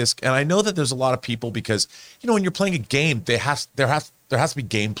looking at this, and I know that there's a lot of people, because when you're playing a game, there has to be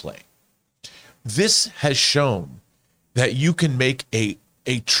gameplay. This has shown that you can make a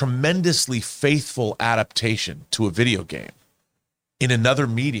tremendously faithful adaptation to a video game in another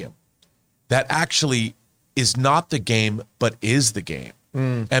medium that actually is not the game but is the game.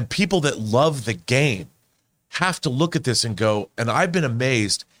 And people that love the game have to look at this and go, and I've been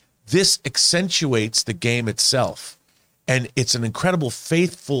amazed. This accentuates the game itself, and it's an incredible,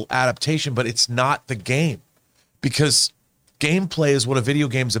 faithful adaptation, but it's not the game, because gameplay is what a video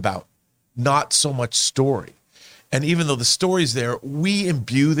game's about, not so much story. And even though the story's there, we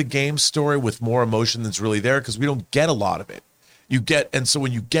imbue the game story with more emotion than's really there, because we don't get a lot of it. And so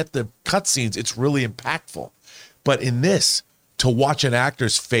when you get the cutscenes, it's really impactful. But in this, to watch an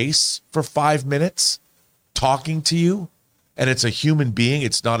actor's face for 5 minutes talking to you, and it's a human being.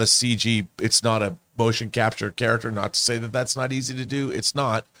 It's not a CG. It's not a motion capture character. Not to say that that's not easy to do. It's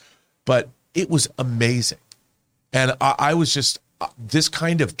not. But it was amazing. And I was just, this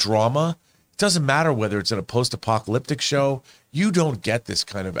kind of drama, it doesn't matter whether it's in a post-apocalyptic show. You don't get this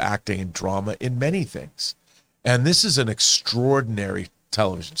kind of acting and drama in many things. And this is an extraordinary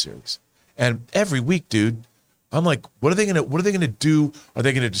television series. And every week, dude, I'm like, what are they gonna do? Are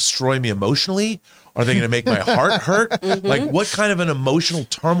they gonna destroy me emotionally? Are they gonna make my heart hurt? Like, what kind of an emotional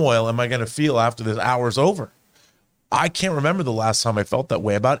turmoil am I gonna feel after this hour's over? I can't remember the last time I felt that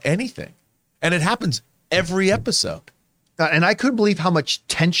way about anything. And it happens every episode. And I couldn't believe how much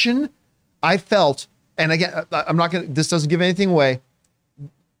tension I felt. And again, this doesn't give anything away.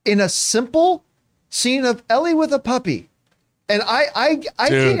 In a simple scene of Ellie with a puppy. And I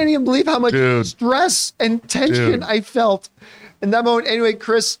can't even believe how much stress and tension I felt in that moment. Anyway,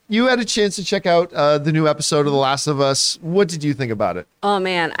 Chris, you had a chance to check out the new episode of The Last of Us. What did you think about it? Oh,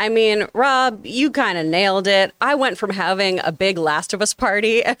 man. I mean, Rob, you kind of nailed it. I went from having a big Last of Us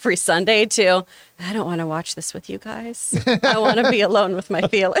party every Sunday to, I don't want to watch this with you guys. I want to be alone with my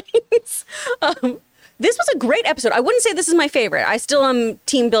feelings. This was a great episode. I wouldn't say this is my favorite. I still am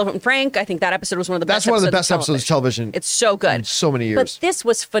Team Bill and Frank. I think that episode was one of the best. That's one of the best episodes of television. It's so good. In so many years. But this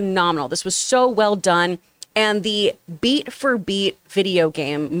was phenomenal. This was so well done. And the beat for beat video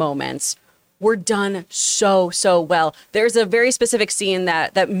game moments were done so well. There's a very specific scene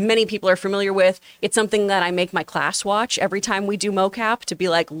that many people are familiar with. It's something that I make my class watch every time we do mocap, to be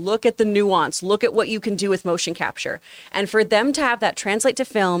like, look at the nuance, look at what you can do with motion capture. And for them to have that translate to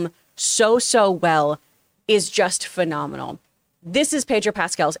film so well is just phenomenal. This is Pedro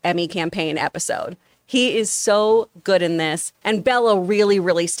Pascal's Emmy campaign episode. He is so good in this. And Bella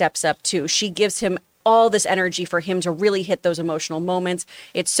really steps up too. She gives him all this energy for him to really hit those emotional moments.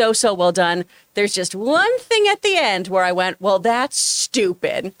 It's so well done. There's just one thing at the end where I went, well, that's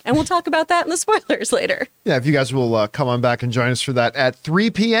stupid. And we'll talk about that in the spoilers later. Yeah, if you guys will come on back and join us for that at 3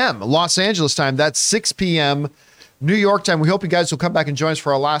 p.m. Los Angeles time. That's 6 p.m. New York time. We hope you guys will come back and join us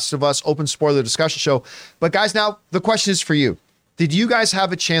for our Last of Us open spoiler discussion show. But guys, now the question is for you. Did you guys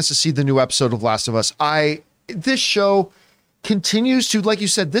have a chance to see the new episode of Last of Us? This show continues to, like you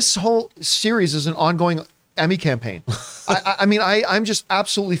said, this whole series is an ongoing Emmy campaign. I'm just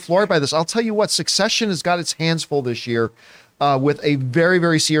absolutely floored by this. I'll tell you what, Succession has got its hands full this year with a very,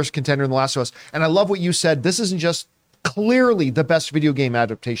 very serious contender in The Last of Us. And I love what you said. This isn't just clearly the best video game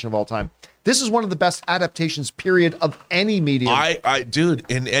adaptation of all time. This is one of the best adaptations, period, of any medium. Dude,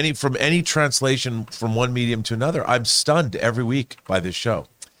 from any translation from one medium to another, I'm stunned every week by this show.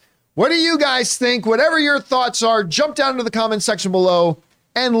 What do you guys think? Whatever your thoughts are, jump down into the comment section below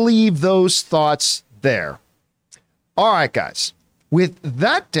and leave those thoughts there. All right, guys. With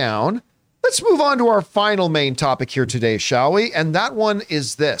that down, let's move on to our final main topic here today, shall we? And that one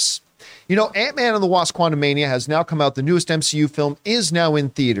is this. You know, Ant-Man and the Wasp: Quantumania has now come out. The newest MCU film is now in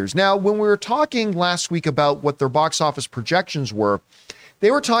theaters. Now, when we were talking last week about what their box office projections were, they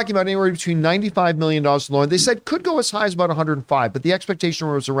were talking about anywhere between $95 million low, and they said could go as high as about 105, but the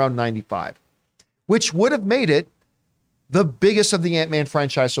expectation was around 95, which would have made it the biggest of the Ant-Man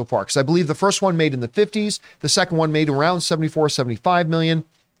franchise so far. Because I believe the first one made in the 50s, the second one made around 74, 75 million.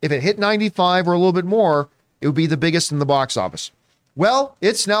 If it hit 95 or a little bit more, it would be the biggest in the box office. Well,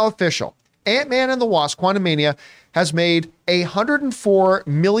 it's now official. Ant-Man and the Wasp: Quantumania has made $104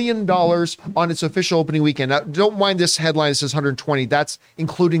 million on its official opening weekend. Now, don't mind this headline. It says 120. That's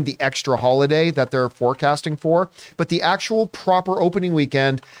including the extra holiday that they're forecasting for. But the actual proper opening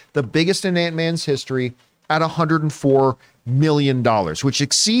weekend, the biggest in Ant-Man's history, at $104 million, which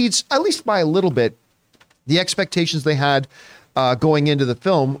exceeds, at least by a little bit, the expectations they had going into the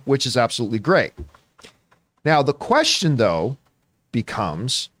film, which is absolutely great. Now, the question, though,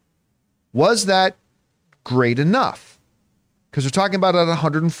 becomes, was that great enough? Because we're talking about at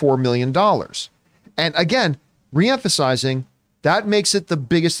 $104 million. And again, reemphasizing, that makes it the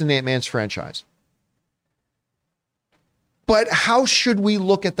biggest in Ant-Man's franchise. But how should we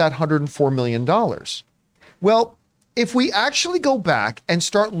look at that $104 million? Well, if we actually go back and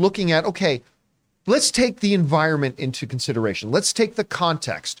start looking at, okay, let's take the environment into consideration. Let's take the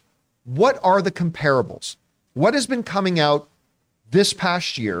context. What are the comparables? What has been coming out this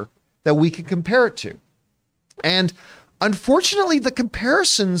past year that we can compare it to? And unfortunately, the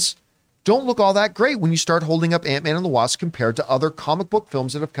comparisons don't look all that great when you start holding up Ant-Man and the Wasp compared to other comic book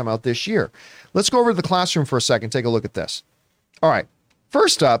films that have come out this year. Let's go over to the classroom for a second, take a look at this. All right,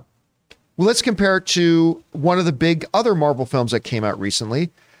 first up, let's compare it to one of the big other Marvel films that came out recently,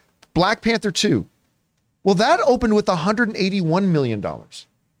 Black Panther 2. Well, that opened with $181 million.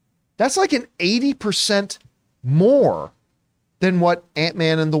 That's like an 80% more than what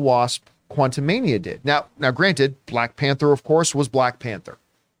Ant-Man and the Wasp: Quantumania did. Now, granted, Black Panther, of course, was Black Panther.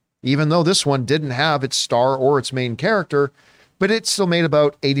 Even though this one didn't have its star or its main character, but it still made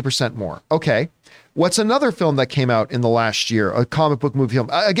about 80% more. Okay, what's another film that came out in the last year, a comic book movie film?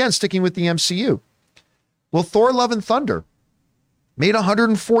 Again, sticking with the MCU. Well, Thor: Love and Thunder made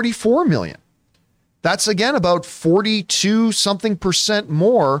 $144 million. That's, again, about 42-something%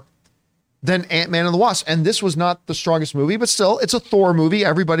 more than Ant-Man and the Wasp. And this was not the strongest movie, but still, it's a Thor movie.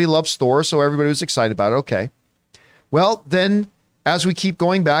 Everybody loves Thor, so everybody was excited about it. Okay. Well, then, as we keep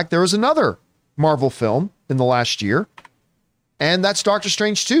going back, there was another Marvel film in the last year, and that's Doctor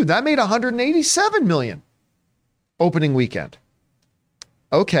Strange 2. That made $187 million opening weekend.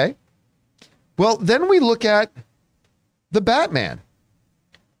 Okay. Well, then we look at The Batman,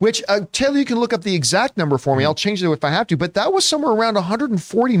 which, Taylor, you can look up the exact number for me. I'll change it if I have to, but that was somewhere around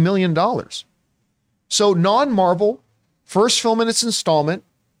 $140 million. So non-Marvel, first film in its installment,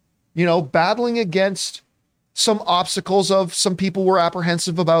 you know, battling against some obstacles of some people were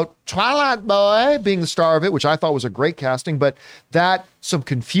apprehensive about Twilight Boy being the star of it, which I thought was a great casting, but that, some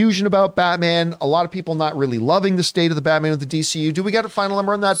confusion about Batman, a lot of people not really loving the state of the Batman of the DCU. Do we get a final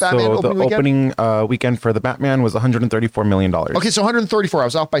number on that Batman opening weekend? So the opening weekend for the Batman was $134 million. Okay, so 134. I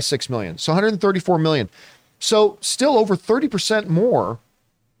was off by $6 million. So 134 million. So still over 30% more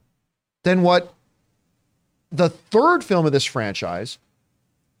than what the third film of this franchise,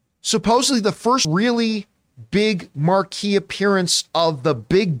 supposedly the first really big marquee appearance of the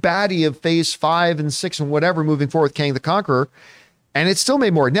big baddie of phase 5 and 6 and whatever moving forward with Kang the Conqueror, and it still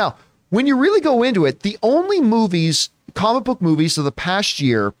made more. Now, when you really go into it, the only movies, comic book movies of the past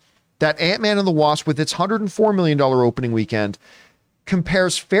year that Ant-Man and the Wasp with its $104 million opening weekend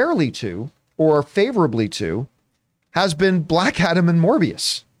compares fairly to, or favorably to, has been Black Adam and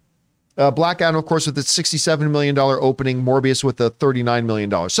Morbius. Black Adam, of course, with its $67 million opening, Morbius with the $39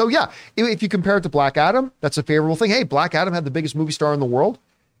 million. So yeah, if you compare it to Black Adam, that's a favorable thing. Hey, Black Adam had the biggest movie star in the world,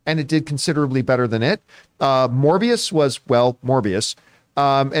 and it did considerably better than it. Morbius was, well, Morbius.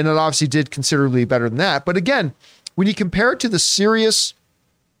 And it obviously did considerably better than that. But again, when you compare it to the serious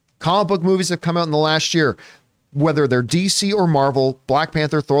comic book movies that have come out in the last year, whether they're DC or Marvel, Black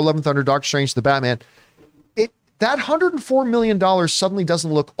Panther, Thor: Love and Thunder, Doctor Strange, The Batman, that $104 million suddenly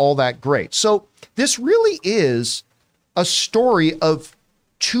doesn't look all that great. So this really is a story of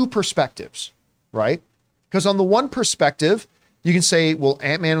two perspectives, right? Because on the one perspective, you can say, well,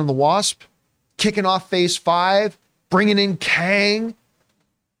 Ant-Man and the Wasp, kicking off Phase 5, bringing in Kang,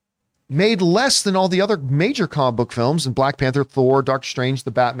 made less than all the other major comic book films in Black Panther, Thor, Doctor Strange,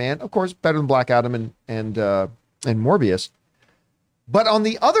 The Batman. Of course, better than Black Adam and Morbius. But on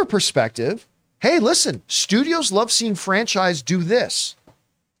the other perspective, hey, listen, studios love seeing franchise do this.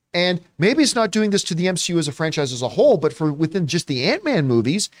 And maybe it's not doing this to the MCU as a franchise as a whole, but for within just the Ant-Man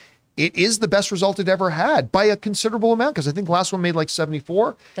movies, it is the best result it ever had by a considerable amount, because I think the last one made like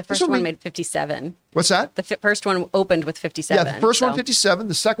 74. The first one made 57. What's that? The first one opened with 57. Yeah, the first one 57,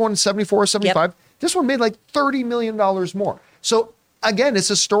 the second one 74 or 75. Yep. This one made like $30 million more. So again,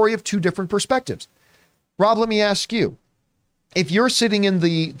 it's a story of two different perspectives. Rob, let me ask you, if you're sitting in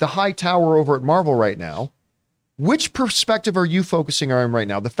the high tower over at Marvel right now, which perspective are you focusing on right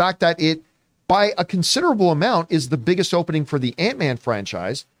now? The fact that it, by a considerable amount, is the biggest opening for the Ant-Man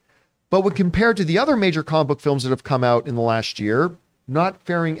franchise, but when compared to the other major comic book films that have come out in the last year, not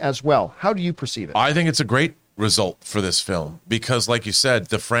faring as well. How do you perceive it? I think it's a great result for this film because, like you said,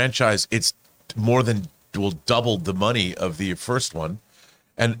 the franchise, it's more than doubled the money of the first one.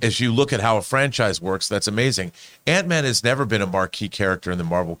 And as you look at how a franchise works, that's amazing. Ant-Man has never been a marquee character in the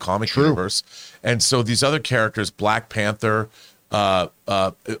Marvel comic universe. And so these other characters, Black Panther, all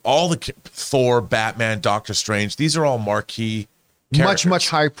the Thor, Batman, Doctor Strange, these are all marquee characters. Much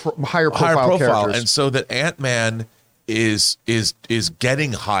higher profile characters. And so that Ant-Man is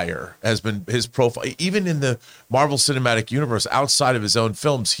getting higher, has been his profile. Even in the Marvel Cinematic Universe, outside of his own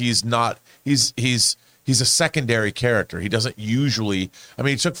films, he's a secondary character. He doesn't usually,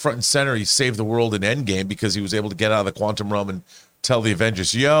 he took front and center. He saved the world in Endgame because he was able to get out of the quantum realm and tell the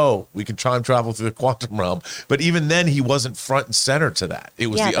Avengers, yo, we can time travel through the quantum realm. But even then, he wasn't front and center to that. It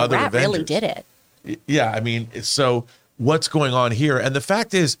was the other Avengers. Really did it. Yeah, so what's going on here? And the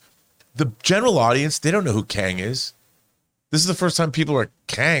fact is, the general audience, they don't know who Kang is. This is the first time people are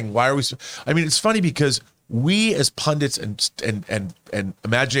Kang. Why are we? It's funny because we as pundits and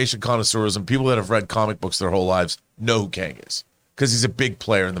imagination connoisseurs and people that have read comic books their whole lives know who Kang is because he's a big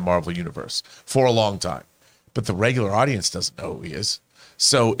player in the Marvel universe for a long time. But the regular audience doesn't know who he is.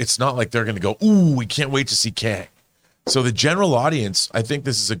 So it's not like they're going to go, ooh, we can't wait to see Kang. So the general audience, I think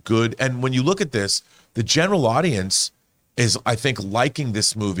this is a good, and when you look at this, the general audience is, I think, liking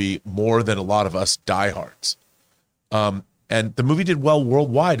this movie more than a lot of us diehards. And the movie did well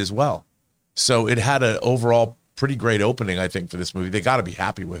worldwide as well. So it had an overall pretty great opening, I think, for this movie. They got to be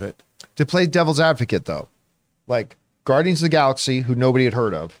happy with it. To play devil's advocate, though, like Guardians of the Galaxy, who nobody had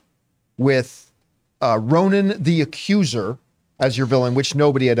heard of, with Ronan the Accuser as your villain, which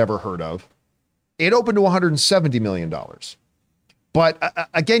nobody had ever heard of, it opened to $170 million. But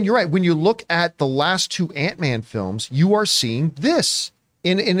again, you're right. When you look at the last two Ant-Man films, you are seeing this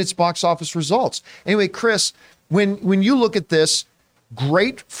in its box office results. Anyway, Chris, when you look at this,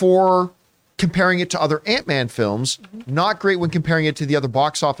 great for comparing it to other Ant-Man films, not great when comparing it to the other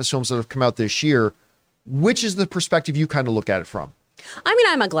box office films that have come out this year. Which is the perspective you kind of look at it from?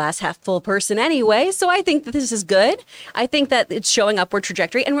 I'm a glass half full person anyway, so I think that this is good. I think that it's showing upward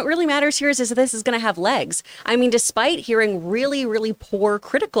trajectory. And what really matters here is that this is going to have legs. Despite hearing really, really poor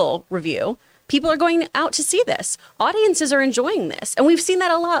critical review, people are going out to see this. Audiences are enjoying this. And we've seen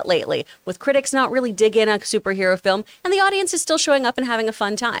that a lot lately, with critics not really digging a superhero film, and the audience is still showing up and having a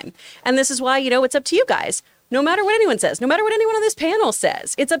fun time. And this is why, it's up to you guys. No matter what anyone says, no matter what anyone on this panel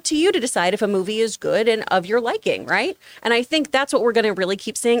says, it's up to you to decide if a movie is good and of your liking, right? And I think that's what we're going to really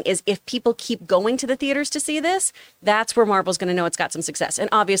keep seeing is if people keep going to the theaters to see this, that's where Marvel's going to know it's got some success. And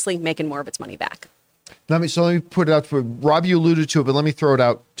obviously making more of its money back. Let me put it out for Rob. You alluded to it, but let me throw it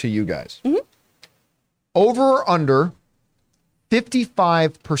out to you guys. Mm-hmm. Over or under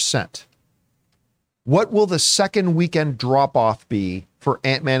 55%. What will the second weekend drop off be for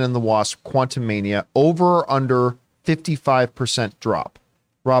Ant-Man and the Wasp Quantumania? Over or under 55% drop?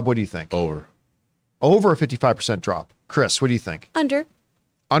 Rob, what do you think? Over. Over a 55% drop. Chris, what do you think? Under.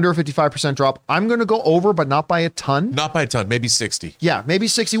 under a 55% drop. I'm going to go over, but not by a ton. Not by a ton, maybe 60. Yeah, maybe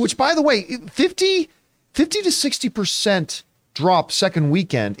 60, which, by the way, 50 to 60% drop second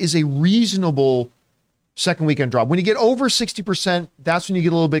weekend is a reasonable second weekend drop. When you get over 60%, that's when you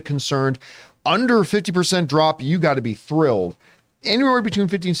get a little bit concerned. Under 50% drop, you got to be thrilled. Anywhere between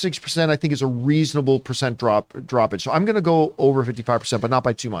 50 and 60%, I think, is a reasonable percent droppage. So I'm going to go over 55%, but not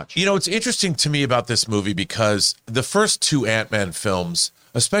by too much. You know, it's interesting to me about this movie because the first two Ant-Man films,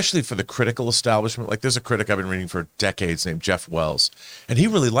 especially for the critical establishment, like there's a critic I've been reading for decades named Jeff Wells, and he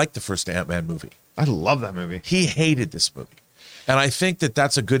really liked the first Ant-Man movie. I love that movie. He hated this movie. And I think that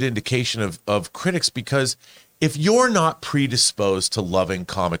that's a good indication of critics, because if you're not predisposed to loving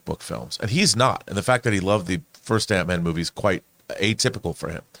comic book films, and he's not, and the fact that he loved the first Ant-Man movie is quite atypical for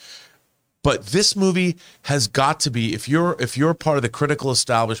him. But this movie has got to be, if you're part of the critical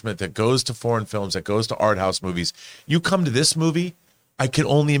establishment that goes to foreign films, that goes to art house movies, you come to this movie, I can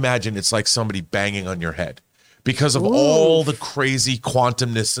only imagine it's like somebody banging on your head because of all the crazy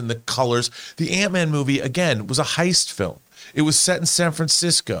quantumness and the colors. The Ant-Man movie, again, was a heist film. It was set in San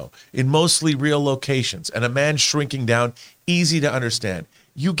Francisco in mostly real locations and a man shrinking down, easy to understand.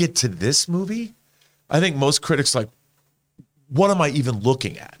 You get to this movie, I think most critics like, what am I even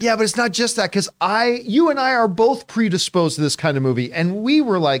looking at? Yeah, but it's not just that, because you and I are both predisposed to this kind of movie, and we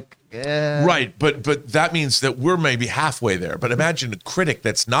were like, Right, but that means that we're maybe halfway there. But imagine a critic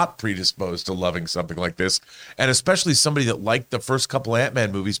that's not predisposed to loving something like this, and especially somebody that liked the first couple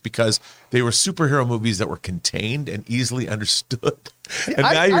Ant-Man movies because they were superhero movies that were contained and easily understood. And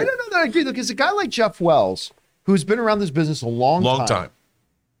I don't know that I agree, because a guy like Jeff Wells, who's been around this business a long time,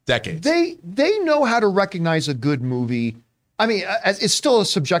 decades, they know how to recognize a good movie. I mean, it's still a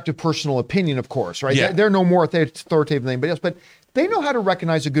subjective personal opinion, of course, right? Yeah. They're no more authoritative than anybody else, but they know how to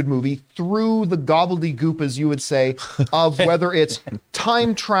recognize a good movie through the gobbledygook, as you would say, of whether it's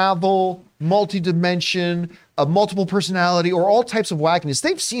time travel, multi-dimension, a multiple personality, or all types of wackiness.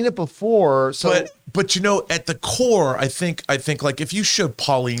 They've seen it before. So, but you know, at the core, I think like if you showed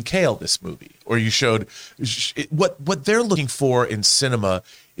Pauline Kael this movie, or you showed what they're looking for in cinema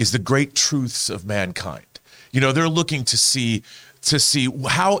is the great truths of mankind. You know, they're looking to see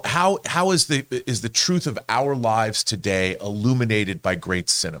how is the truth of our lives today illuminated by great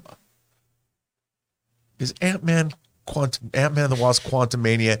cinema. Is Ant-Man and the Wasp: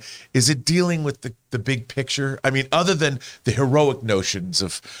 Quantumania, is it dealing with the big picture? I mean, other than the heroic notions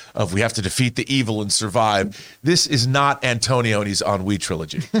of we have to defeat the evil and survive, this is not Antonioni's Ennui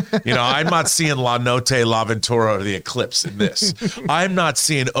trilogy. You know, I'm not seeing La Notte, La Ventura, or The Eclipse in this. I'm not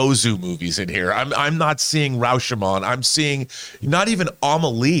seeing Ozu movies in here. I'm not seeing Rashomon. I'm seeing not even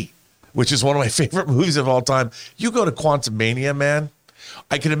Amelie, which is one of my favorite movies of all time. You go to Quantumania, man,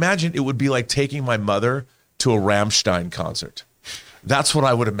 I can imagine it would be like taking my mother to a Rammstein concert. That's what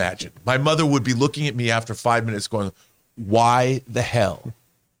I would imagine. My mother would be looking at me after 5 minutes going, why the hell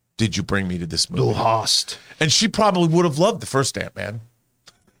did you bring me to this movie? Du hast. And she probably would have loved the first Ant-Man.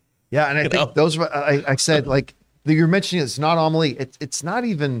 Yeah, and I think those were, I said, like, you're mentioning it's not Amelie. It's not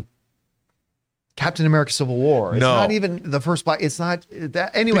even Captain America Civil War. It's not even the first Black. It's not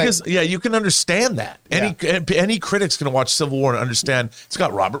that. Anyway. Because, yeah, you can understand that. Any critic's going to watch Civil War and understand it's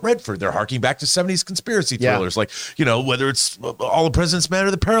got Robert Redford. They're harking back to 70s conspiracy thrillers. Like, you know, whether it's All the President's Men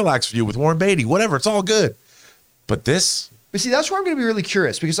or The Parallax View with Warren Beatty, whatever, it's all good. But this... But see, that's where I'm going to be really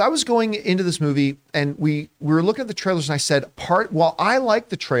curious, because I was going into this movie and we were looking at the trailers, and I said, while I like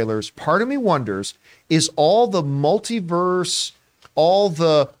the trailers, part of me wonders, is all the multiverse, all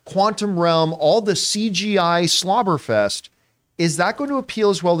the quantum realm, all the CGI slobberfest, is that going to appeal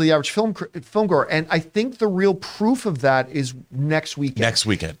as well to the average filmgoer? And I think the real proof of that is next weekend. Next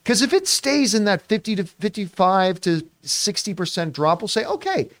weekend. Because if it stays in that 50 to 55 to 60% drop, we'll say,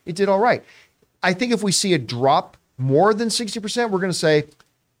 okay, it did all right. I think if we see a drop more than 60%, we're going to say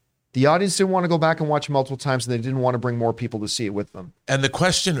the audience didn't want to go back and watch multiple times, and they didn't want to bring more people to see it with them. And the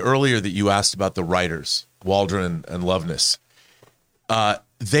question earlier that you asked about the writers, Waldron and Loveness,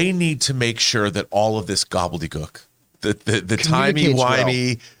 they need to make sure that all of this gobbledygook, the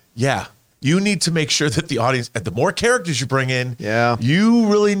timey-wimey, you need to make sure that the audience, the more characters you bring in, you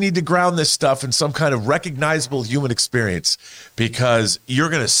really need to ground this stuff in some kind of recognizable human experience, because you're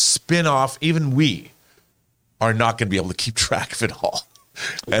going to spin off, even we are not going to be able to keep track of it all.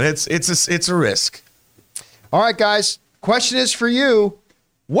 And it's a risk. All right, guys, question is for you.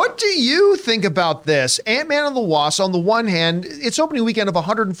 What do you think about this? Ant-Man and the Wasp, on the one hand, its opening weekend of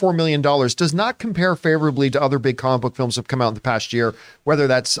 $104 million does not compare favorably to other big comic book films that have come out in the past year, whether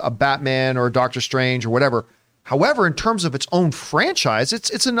that's a Batman or Doctor Strange or whatever. However, in terms of its own franchise,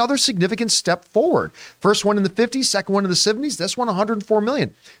 it's another significant step forward. First one in the 50s, second one in the 70s, this one 104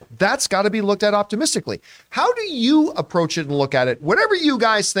 million. That's got to be looked at optimistically. How do you approach it and look at it? Whatever you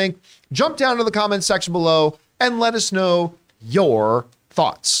guys think, jump down to the comment section below and let us know your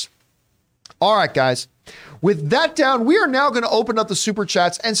thoughts. All right, guys. With that down, we are now going to open up the super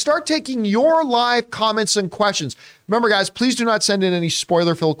chats and start taking your live comments and questions. Remember, guys, please do not send in any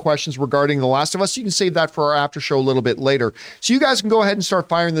spoiler-filled questions regarding The Last of Us. You can save that for our after show a little bit later. So you guys can go ahead and start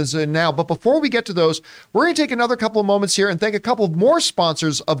firing those in now. But before we get to those, we're going to take another couple of moments here and thank a couple of more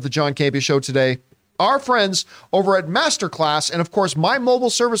sponsors of the John Campea Show today. Our friends over at Masterclass and, of course, my mobile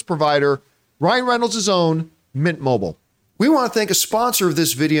service provider, Ryan Reynolds' own Mint Mobile. We want to thank a sponsor of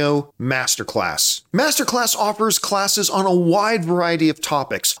this video, Masterclass. Masterclass offers classes on a wide variety of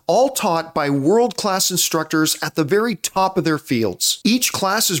topics, all taught by world-class instructors at the very top of their fields. Each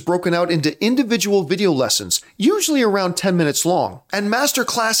class is broken out into individual video lessons, usually around 10 minutes long. And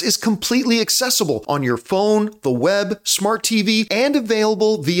Masterclass is completely accessible on your phone, the web, smart TV, and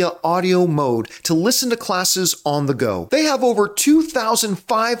available via audio mode to listen to classes on the go. They have over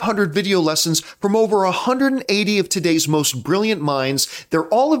 2,500 video lessons from over 180 of today's most brilliant minds. They're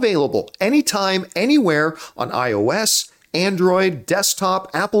all available anytime, anywhere on iOS, Android,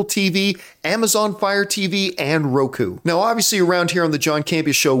 desktop, Apple TV, Amazon Fire TV, and Roku. Now, obviously around here on the John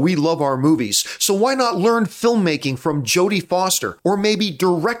Campea Show, we love our movies, so why not learn filmmaking from Jodie Foster, or maybe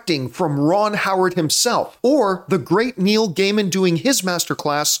directing from Ron Howard himself, or the great Neil Gaiman doing his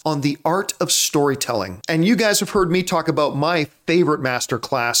masterclass on the art of storytelling. And you guys have heard me talk about my favorite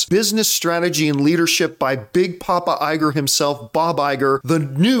masterclass, Business Strategy and Leadership by Big Papa Iger himself, Bob Iger, the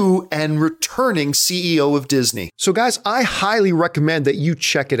new and returning CEO of Disney. So guys, I highly recommend that you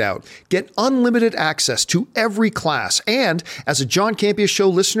check it out. Get unlimited access to every class, and as a John Campea Show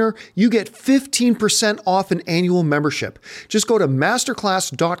listener, you get 15% off an annual membership. Just go to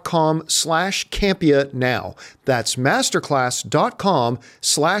masterclass.com/Campea now. That's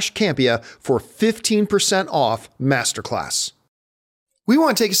masterclass.com/Campea for 15% off Masterclass. We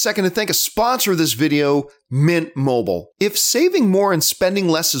want to take a second to thank a sponsor of this video, Mint Mobile. If saving more and spending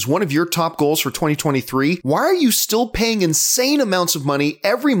less is one of your top goals for 2023, why are you still paying insane amounts of money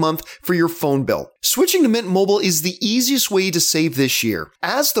every month for your phone bill? Switching to Mint Mobile is the easiest way to save this year.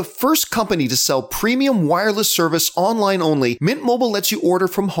 As the first company to sell premium wireless service online only, Mint Mobile lets you order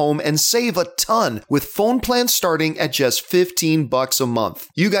from home and save a ton with phone plans starting at just $15 a month.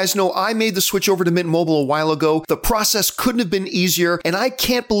 You guys know I made the switch over to Mint Mobile a while ago. The process couldn't have been easier, and I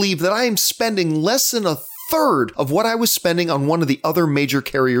can't believe that I am spending less than a third of what I was spending on one of the other major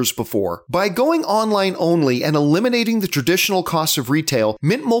carriers before. By going online only and eliminating the traditional costs of retail,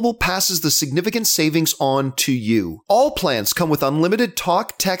 Mint Mobile passes the significant savings on to you. All plans come with unlimited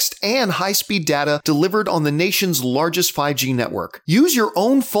talk, text, and high-speed data delivered on the nation's largest 5G network. Use your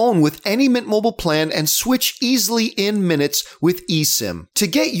own phone with any Mint Mobile plan and switch easily in minutes with eSIM. To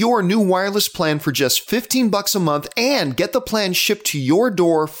get your new wireless plan for just $15 a month and get the plan shipped to your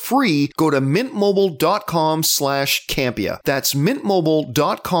door free, go to mintmobile.com/Campea. That's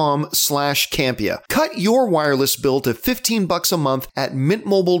mintmobile.com/Campea. Cut your wireless bill to $15 a month at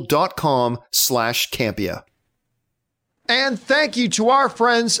mintmobile.com/Campea. And thank you to our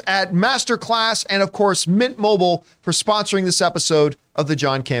friends at Masterclass and, of course, Mint Mobile for sponsoring this episode of the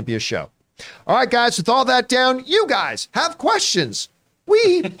John Campea Show. All right, guys, with all that down, you guys have questions.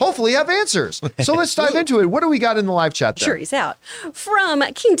 We hopefully have answers. So let's dive into it. What do we got in the live chat there? Sure, he's out. From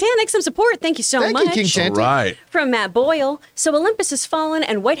King Tannic, some support. Thank you so much. Thank you, King Tannic. Right. From Matt Boyle. So Olympus Has Fallen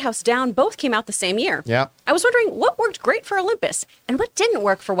and White House Down both came out the same year. Yeah. I was wondering what worked great for Olympus and what didn't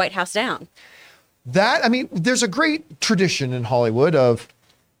work for White House Down. There's a great tradition in Hollywood of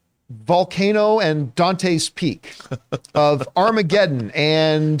Volcano and Dante's Peak, of Armageddon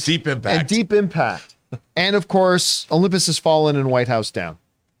and Deep Impact. And of course, Olympus Has Fallen and White House Down.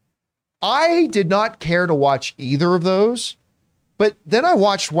 I did not care to watch either of those, but then I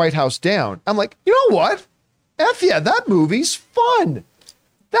watched White House Down. I'm like, you know what? F yeah, that movie's fun.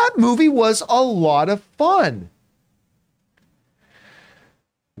 That movie was a lot of fun.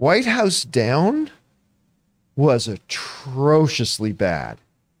 White House Down was atrociously bad.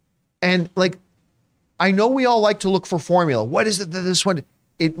 And like, I know we all like to look for formula. What is it that this one...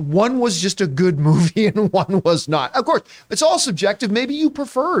 One was just a good movie and one was not. Of course, it's all subjective. Maybe you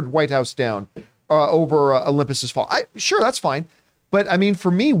preferred White House Down over Olympus Has Fallen. Sure, that's fine. But I mean,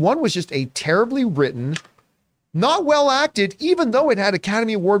 for me, one was just a terribly written, not well acted, even though it had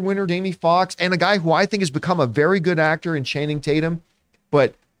Academy Award winner Jamie Foxx and a guy who I think has become a very good actor in Channing Tatum.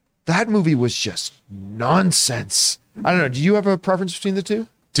 But that movie was just nonsense. I don't know. Do you have a preference between the two?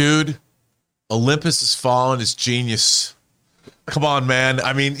 Dude, Olympus Has Fallen is genius. Come on, man.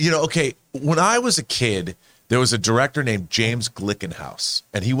 I mean, okay, when I was a kid, there was a director named James Glickenhaus,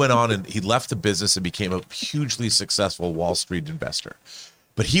 and he went on and he left the business and became a hugely successful Wall Street investor.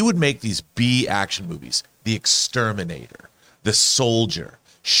 But he would make these B action movies, The Exterminator, The Soldier,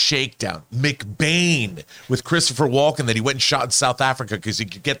 Shakedown, McBain with Christopher Walken that he went and shot in South Africa because he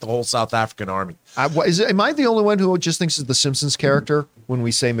could get the whole South African army. Am I the only one who just thinks of the Simpsons character when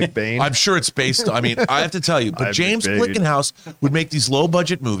we say McBain? I'm sure it's based. I mean, I have to tell you, but James Glickenhaus would make these low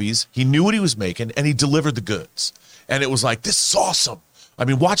budget movies. He knew what he was making and he delivered the goods. And it was like, this is awesome. I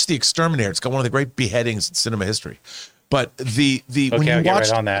mean, watch The Exterminator. It's got one of the great beheadings in cinema history. But when you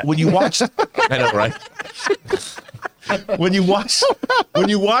watch, I know, right? When you watched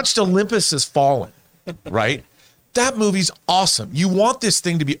Olympus Has Fallen, right? That movie's awesome. You want this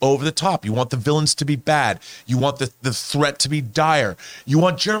thing to be over the top. You want the villains to be bad. You want the threat to be dire. You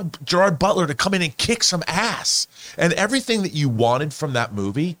want Gerard Butler to come in and kick some ass. And everything that you wanted from that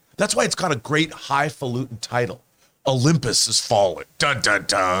movie, that's why it's got a great highfalutin title. Olympus Has Fallen. Dun, dun,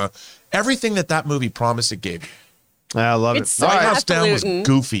 dun. Everything that movie promised it gave you. I love it. So White House Down was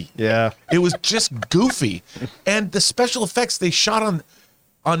goofy. Yeah. It was just goofy. And the special effects they shot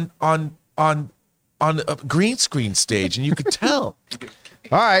on a green screen stage, and you could tell.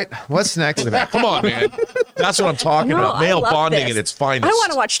 All right, what's next? Come on, man. That's what I'm talking about. Male bonding at its finest. I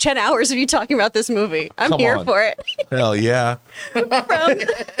want to watch 10 hours of you talking about this movie. I'm here for it. Hell yeah.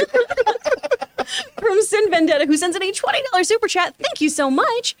 From Sin Vendetta, who sends in a $20 super chat. Thank you so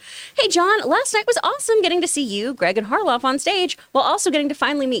much. Hey, John, last night was awesome getting to see you, Greg, and Harloff on stage, while also getting to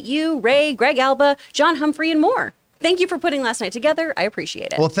finally meet you, Ray, Greg Alba, John Humphrey, and more. Thank you for putting last night together. I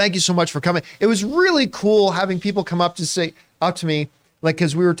appreciate it. Well, thank you so much for coming. It was really cool having people come up to me, like,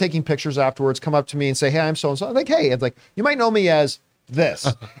 because we were taking pictures afterwards, come up to me and say, hey, I'm so-and-so. I'm like, hey, it's like, you might know me as this.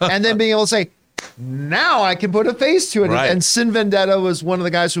 And then being able to say, now I can put a face to it. Right. And Sin Vendetta was one of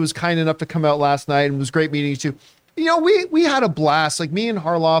the guys who was kind enough to come out last night, and it was great meeting you too. We had a blast. Like, me and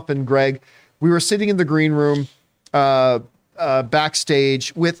Harloff and Greg, we were sitting in the green room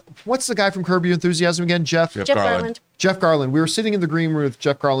backstage with, what's the guy from Curb Your Enthusiasm again? Jeff Garland. Jeff Garland. We were sitting in the green room with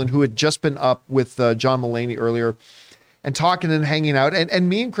Jeff Garland, who had just been up with John Mulaney earlier, and talking and hanging out. And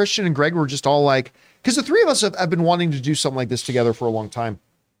me and Christian and Greg were just all like, because the three of us have been wanting to do something like this together for a long time.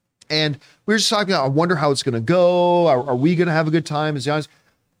 And we were just talking about, I wonder how it's going to go. Are we going to have a good time? As the audience?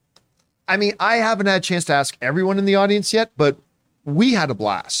 I mean, I haven't had a chance to ask everyone in the audience yet, but we had a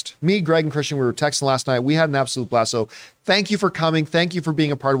blast. Me, Greg, and Christian, we were texting last night. We had an absolute blast. So thank you for coming. Thank you for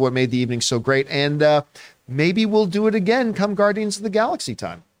being a part of what made the evening so great. And maybe we'll do it again come Guardians of the Galaxy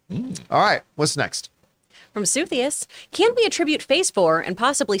time. All right, what's next? From Suthius, can we attribute Phase 4 and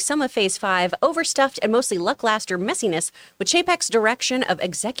possibly some of Phase 5 overstuffed and mostly lackluster messiness with Chapek's direction of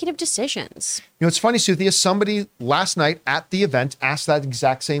executive decisions? It's funny, Suthius, somebody last night at the event asked that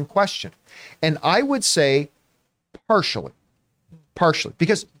exact same question. And I would say partially,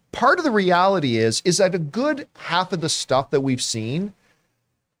 because part of the reality is that a good half of the stuff that we've seen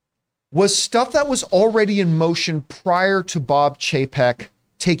was stuff that was already in motion prior to Bob Chapek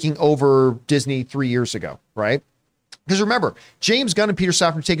taking over Disney 3 years ago, right? Because remember, James Gunn and Peter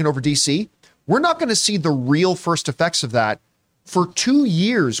Safran taking over DC, we're not going to see the real first effects of that for 2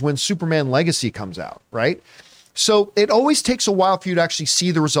 years when Superman Legacy comes out, right? So it always takes a while for you to actually see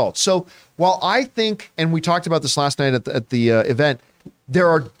the results. So while I think, and we talked about this last night at the event, there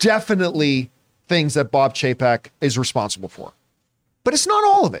are definitely things that Bob Chapek is responsible for, but it's not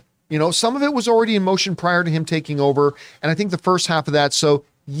all of it. Some of it was already in motion prior to him taking over. And I think the first half of that. So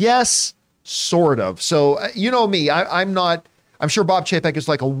yes, sort of. So, me, I'm sure Bob Chapek is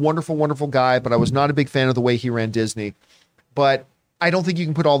like a wonderful, wonderful guy, but I was not a big fan of the way he ran Disney. But I don't think you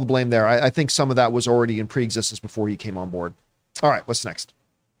can put all the blame there. I think some of that was already in pre-existence before he came on board. All right, what's next?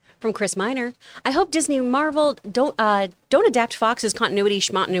 From Chris Miner, I hope Disney and Marvel don't adapt Fox's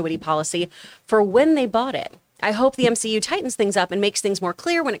continuity policy for when they bought it. I hope the MCU tightens things up and makes things more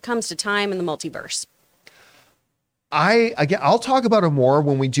clear when it comes to time in the multiverse. I'll talk about it more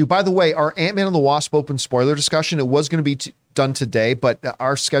when we do. By the way, our Ant-Man and the Wasp open spoiler discussion, it was going to be done today, but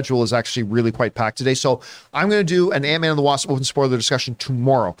our schedule is actually really quite packed today. So I'm going to do an Ant-Man and the Wasp open spoiler discussion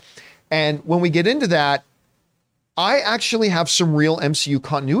tomorrow. And when we get into that, I actually have some real MCU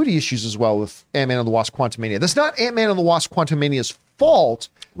continuity issues as well with Ant-Man and the Wasp Quantumania. That's not Ant-Man and the Wasp Quantumania's fault,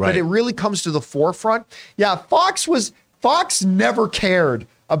 right, but it really comes to the forefront. Yeah, Fox never cared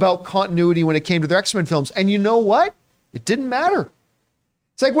about continuity when it came to their X-Men films. And you know what? It didn't matter.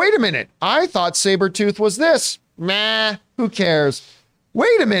 It's like, wait a minute. I thought Sabretooth was this. Nah, who cares?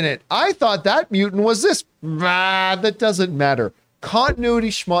 Wait a minute. I thought that mutant was this. Nah, that doesn't matter. continuity,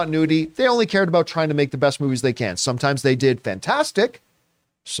 schmontinuity. They only cared about trying to make the best movies they can. Sometimes they did fantastic.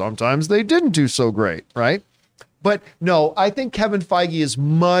 Sometimes they didn't do so great, right? But no, I think Kevin Feige is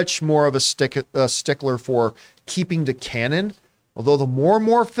much more of a stickler for keeping to canon. Although the more and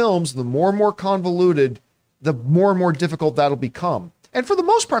more films, the more and more convoluted, the more and more difficult that'll become. And for the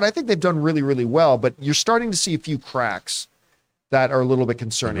most part, I think they've done really, really well. But you're starting to see a few cracks that are a little bit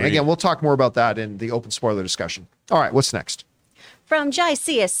concerning. Again, we'll talk more about that in the open spoiler discussion. All right, what's next? From Jai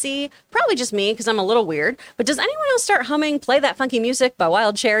CSC, probably just me because I'm a little weird, but does anyone else start humming Play That Funky Music by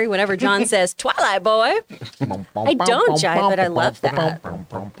Wild Cherry whenever John says Twilight Boy? I don't, Jai, but I love that.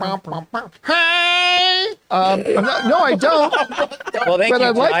 Hey! No, I don't. Well, thank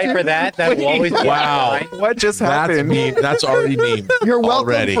you, Jai, for that. That will always be Wow. What just happened? That's already meme. You're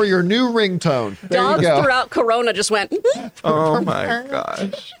welcome already. for your new ringtone. There Dogs you go. throughout Corona just went. Oh my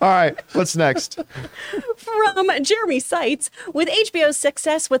gosh. All right, what's next? From Jeremy Seitz, with HBO's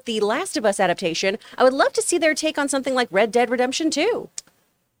success with the Last of Us adaptation, I would love to see their take on something like Red Dead Redemption 2.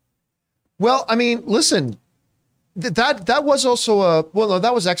 Well, I mean, listen, that was also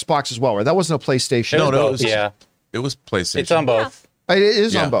that was Xbox as well, right? That wasn't a PlayStation. It was PlayStation. It's on both. It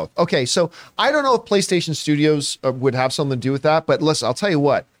is Yeah. on both. Okay, so I don't know if PlayStation Studios would have something to do with that, but listen, I'll tell you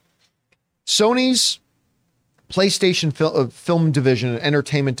what. Sony's PlayStation film division,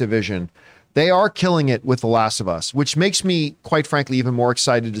 entertainment division, they are killing it with The Last of Us, which makes me, quite frankly, even more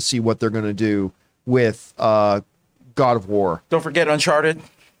excited to see what they're going to do with God of War. Don't forget Uncharted.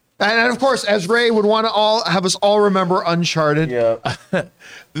 And of course, as Ray would want to have us all remember Uncharted. Yeah.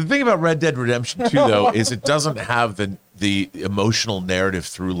 The thing about Red Dead Redemption 2, though, is it doesn't have the emotional narrative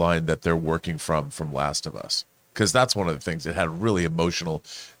through line that they're working from Last of Us. Because that's one of the things that had really emotional.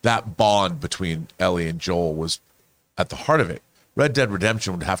 That bond between Ellie and Joel was at the heart of it. Red Dead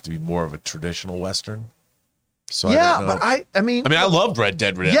Redemption would have to be more of a traditional Western. So Yeah, I don't know. but I mean, I loved Red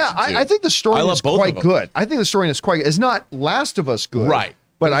Dead Redemption. yeah, too. I think the story love is both of quite them. good. I think the story is quite good. It's not Last of Us good. Right.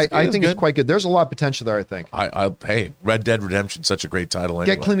 But It I is think it's good. quite good. There's a lot of potential there, I think. Hey, Red Dead Redemption, such a great title.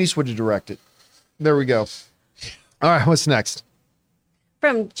 Anyway. Get Clint Eastwood to direct it. There we go. All right, what's next?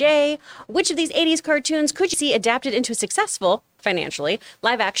 From Jay, which of these 80s cartoons could you see adapted into a successful, financially,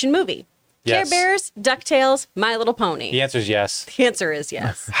 live-action movie? Yes. Care Bears, DuckTales, My Little Pony. The answer is yes. The answer is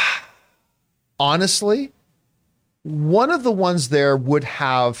yes. Honestly, one of the ones there would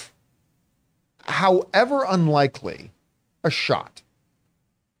have, however unlikely, a shot.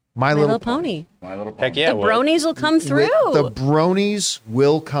 My Little Pony. Heck yeah. The it would. bronies will come through. The bronies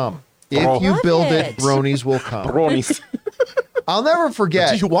will come. If you Love build it. it, bronies will come. Bronies. I'll never Do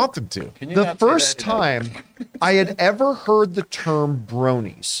forget you want them to? the first time I had ever heard the term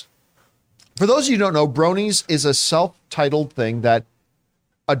bronies. For those of you who don't know, bronies is a self-titled thing that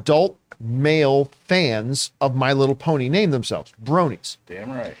adult male fans of My Little Pony name themselves. Bronies.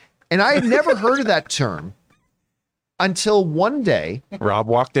 Damn right. And I had never heard of that term until one day Rob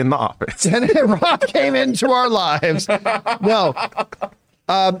walked in the office. and Rob came into our lives. No.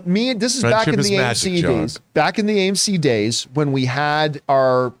 This is back Friendship in is the magic, AMC John. days. Back in the AMC days when we had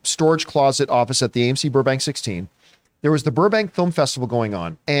our storage closet office at the AMC Burbank 16, there was the Burbank Film Festival going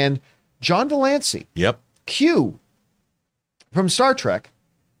on. And John Delancey, Yep. Q from Star Trek,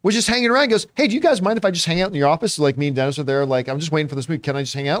 was just hanging around. He goes, hey, do you guys mind if I just hang out in your office? Like me and Dennis are there. Like, I'm just waiting for this movie. Can I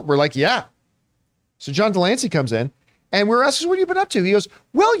just hang out? We're like, yeah. So John Delancey comes in and we're asking, what have you been up to? He goes,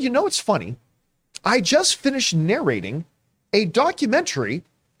 well, it's funny. I just finished narrating a documentary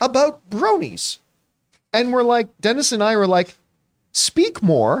about bronies. And we're like, Dennis and I were like, speak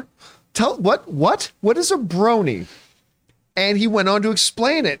more. Tell what is a brony? And he went on to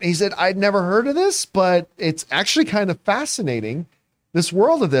explain it. He said, I'd never heard of this, but it's actually kind of fascinating, this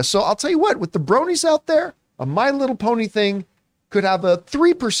world of this. So I'll tell you what, with the bronies out there, a My Little Pony thing could have a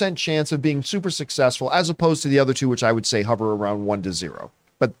 3% chance of being super successful, as opposed to the other two, which I would say hover around 1 to 0.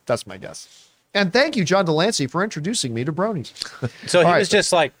 But that's my guess. And thank you, John Delancey, for introducing me to bronies. So he All right. was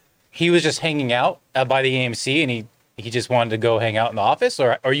just hanging out by the AMC, and he just wanted to go hang out in the office,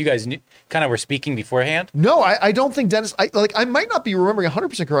 or you guys kind of were speaking beforehand? No, I don't think Dennis. I might not be remembering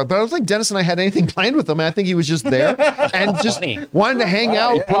 100% correct, but I don't think Dennis and I had anything planned with him. I think he was just there and just Funny. wanted to hang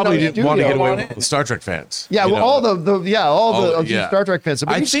out. Probably in the didn't want to get studio. away with the Star Trek fans. Yeah, you well, know? all the yeah. Star Trek fans. But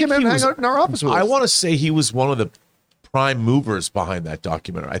I he just think came in he and was- hang out in our office with us. I want to say he was one of the prime movers behind that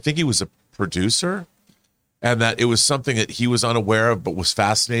documentary. I think he was a producer, and that it was something that he was unaware of but was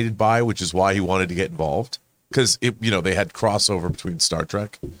fascinated by, which is why he wanted to get involved. Because they had crossover between Star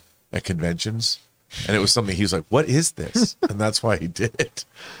Trek at conventions, and it was something he was like, "What is this?" And that's why he did it.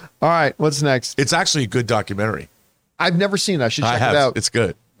 All right, what's next? It's actually a good documentary. I've never seen it. I should I check have. it out. It's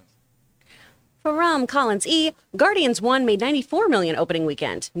good. From Collins E, Guardians 1 made 94 million opening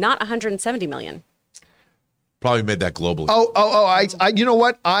weekend, not 170 million. Probably made that globally. I you know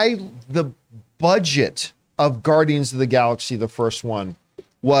what? The budget of Guardians of the Galaxy, the first one,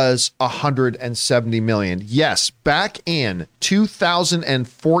 was 170 million. Yes, back in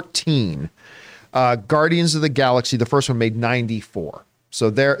 2014, Guardians of the Galaxy, the first one, made 94. So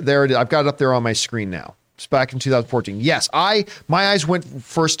there it is. I've got it up there on my screen now. It's back in 2014. Yes, my eyes went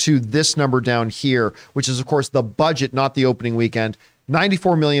first to this number down here, which is of course the budget, not the opening weekend.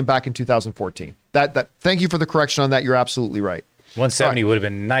 94 million back in 2014. That thank you for the correction on that. You're absolutely right. 170 would have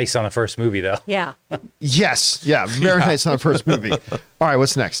been nice on the first movie, though. Yeah. Yes. Yeah. Very nice on the first movie. All right.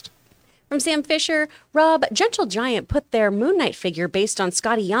 What's next? From Sam Fisher, Rob, Gentle Giant put their Moon Knight figure based on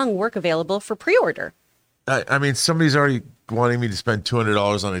Scotty Young work available for pre-order. I mean, somebody's already wanting me to spend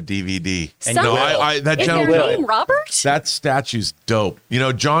 $200 on a DVD. And no, that is their name Robert? That statue's dope. You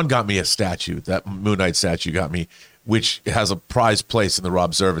know, John got me a statue. That Moon Knight statue got me, which has a prized place in the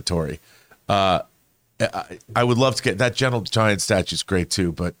Robservatory. I would love to get that Gentle Giant statue's great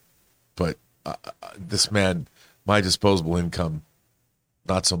too, but this man, my disposable income,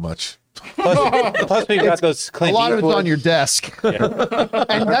 not so much. Plus we've got those Clint A lot of it's Eastwood. on your desk. Yeah.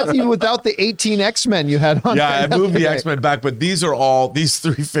 And that's even without the 18 X-Men you had on. Yeah, I moved the yesterday. X-Men back, but these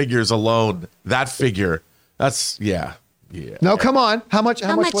three figures alone, that figure, that's, yeah. No, come on. How much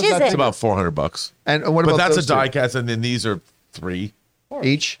was is that? it? It's about $400. And what But about that's those a two? die cast, and then these are $3.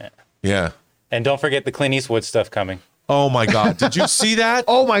 Each? Yeah. And don't forget the Clint Eastwood stuff coming. Oh my God. Did you see that?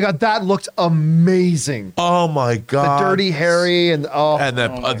 Oh my God, that looked amazing. Oh my The God. Dirty Harry and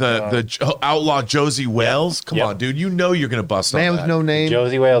the outlaw Josie Wales. Come Yep. on, dude. You know you're gonna bust Man on with that. no name.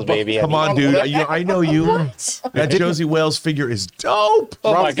 Josie Wales, baby. Come on, dude. I know you. What? That Josie Wales figure is dope.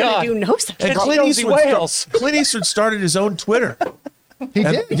 Oh my He's gonna God. do no such And thing. Clint Josie Eastwood, Wales. Clint Eastwood started his own Twitter. He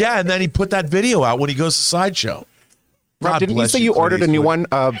And, did. yeah, and then he put that video out when he goes to Sideshow. Rob, God didn't you bless say you Clint ordered a new Eastwood. one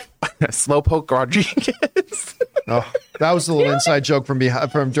of Slowpoke Rodriguez? Oh, that was a little inside joke from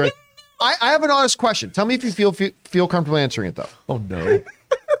during. I have an honest question. Tell me if you feel comfortable answering it though. Oh no.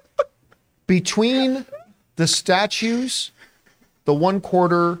 Between the statues, the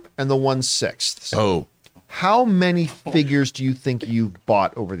 1/4 and the 1/6, Oh. how many figures do you think you've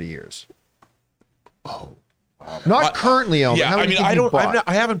bought over the years? Oh, not currently owned. Yeah, how I many mean, think you've bought?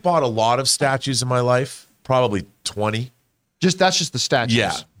 I haven't bought a lot of statues in my life. Probably 20. That's just the statues.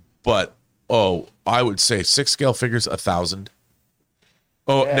 Yeah, but I would say 6-scale figures 1,000.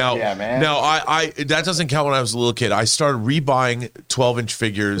 Oh, now I that doesn't count when I was a little kid. I started rebuying 12-inch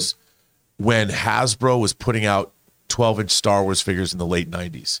figures when Hasbro was putting out 12-inch Star Wars figures in the late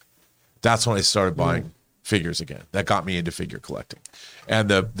 90s. That's when I started buying figures again. That got me into figure collecting, and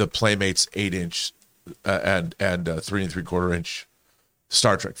the Playmates 8-inch and 3 3/4-inch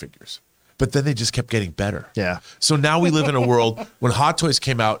Star Trek figures. But then they just kept getting better. Yeah. So now we live in a world when Hot Toys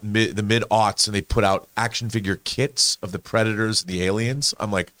came out in the mid-aughts and they put out action figure kits of the Predators and the Aliens.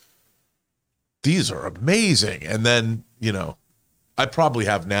 I'm like, these are amazing. And then, I probably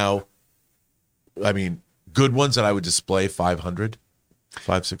have now, good ones that I would display 500,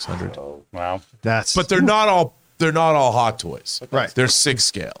 600. Wow. But they're not all Hot Toys. Right. They're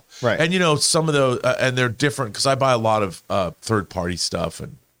 6-scale. Right. And some of those, and they're different because I buy a lot of third-party stuff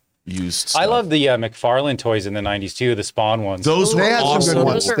and used stuff. I love the McFarlane toys in the 90s too, the Spawn ones. Those were They had some awesome. good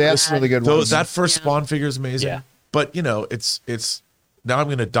ones. Those are They had some really good ones. That first Spawn figure is amazing. Yeah. But it's now I'm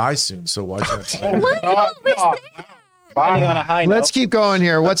gonna die soon, so why should I? Ending on a high note. Let's keep going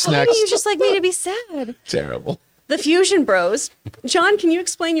here. What's Why do you next? just like me to be sad? Terrible. The Fusion Bros. John, can you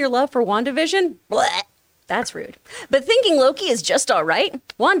explain your love for WandaVision? Blech. That's rude. But thinking Loki is just all right.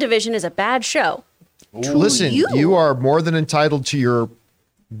 WandaVision is a bad show. Listen, you are more than entitled to your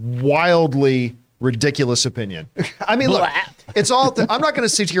wildly ridiculous opinion. I mean, look, it's all. I'm not going to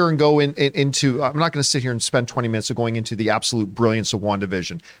sit here and go into. I'm not going to sit here and spend 20 minutes of going into the absolute brilliance of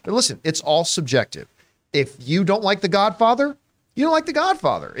WandaVision. But listen, it's all subjective. If you don't like The Godfather, you don't like The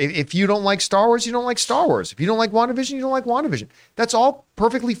Godfather. If you don't like Star Wars, you don't like Star Wars. If you don't like WandaVision, you don't like WandaVision. That's all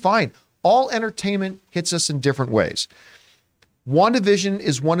perfectly fine. All entertainment hits us in different ways. WandaVision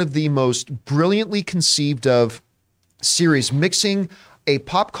is one of the most brilliantly conceived of series, mixing a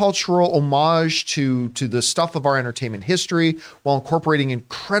pop cultural homage to the stuff of our entertainment history while incorporating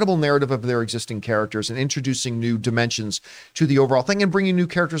incredible narrative of their existing characters and introducing new dimensions to the overall thing and bringing new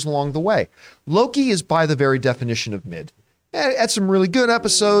characters along the way. Loki is by the very definition of mid. Had some really good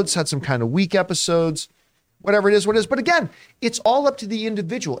episodes, had some kind of weak episodes, whatever it is, what it is. But again, it's all up to the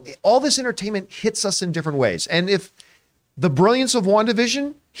individual. All this entertainment hits us in different ways. And if the brilliance of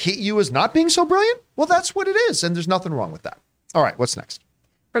WandaVision hit you as not being so brilliant, well, that's what it is. And there's nothing wrong with that. All right, what's next?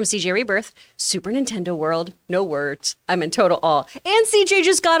 From CJ Rebirth, Super Nintendo World, no words. I'm in total awe. And CJ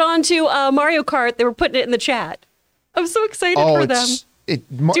just got onto Mario Kart. They were putting it in the chat. I'm so excited for them.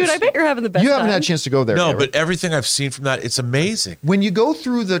 Dude, I bet you're having the best You haven't time. had a chance to go there. No, yet, right? but everything I've seen from that, it's amazing. When you go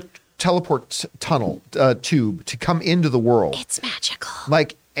through the teleport tunnel tube to come into the world, It's magical.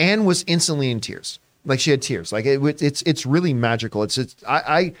 like Anne was instantly in tears. Like she had tears. Like it's really magical.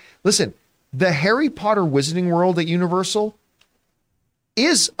 I listen. The Harry Potter Wizarding World at Universal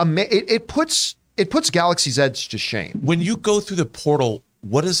is it puts Galaxy's Edge to shame. When you go through the portal,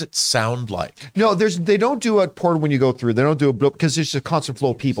 what does it sound like? No, they don't do a portal when you go through. They don't do a because it's just a constant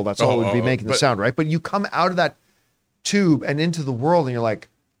flow of people. That's all it would be making the sound, right? But you come out of that tube and into the world, and you're like,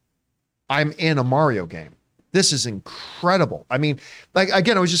 I'm in a Mario game. This is incredible. I mean, like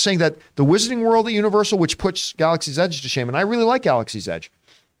again, I was just saying that the Wizarding World at Universal, which puts Galaxy's Edge to shame, and I really like Galaxy's Edge.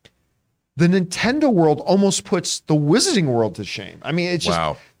 The Nintendo World almost puts the Wizarding World to shame. I mean, it's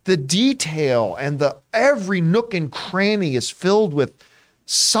just the detail and the every nook and cranny is filled with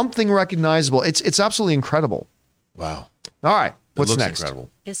something recognizable. It's absolutely incredible. Wow. All right, It what's looks next? incredible.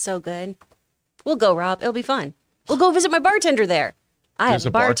 It's so good. We'll go, Rob. It'll be fun. We'll go visit my bartender there. There's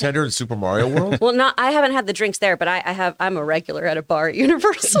a bartender in Super Mario World? Well, I haven't had the drinks there, but I'm a regular at a bar at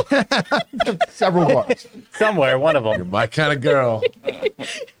Universal. Several bars. Somewhere, one of them. You're my kind of girl.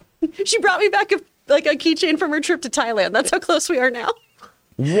 She brought me back a keychain from her trip to Thailand. That's how close we are now.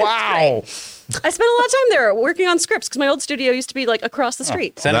 Wow. I spent a lot of time there working on scripts because my old studio used to be like across the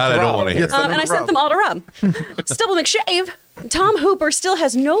street. Send it That to I don't Rob. want to hear. And I sent them all to Rob. Stubble McShave. Tom Hooper still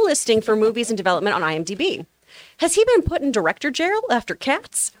has no listing for movies in development on IMDb. Has he been put in director jail after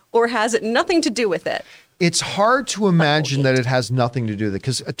Cats, or has it nothing to do with it? It's hard to imagine that it has nothing to do with it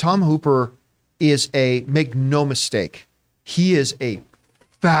because Tom Hooper make no mistake, he is a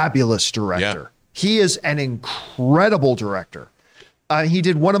fabulous director. Yeah. He is an incredible director. He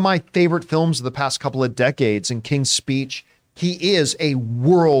did one of my favorite films of the past couple of decades in King's Speech. He is a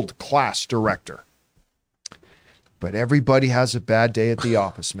world-class director. But everybody has a bad day at the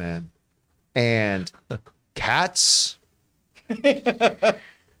office, man. And Cats...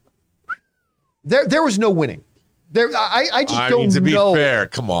 There was no winning. I just don't to be know. fair,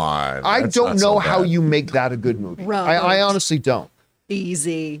 come on. I That's don't not so know how bad. you make that a good movie. Robert. I honestly don't.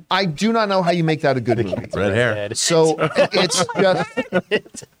 Easy. I do not know how you make that a good movie. Red hair. So it's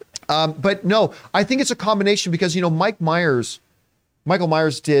just, but no, I think it's a combination because, Michael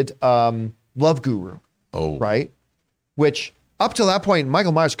Myers did Love Guru, right? Which up till that point,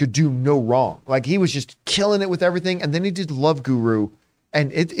 Michael Myers could do no wrong. Like he was just killing it with everything. And then he did Love Guru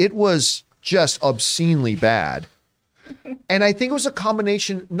and it was just obscenely bad. And I think it was a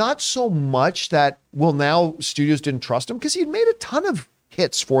combination, not so much that, now studios didn't trust him because he'd made a ton of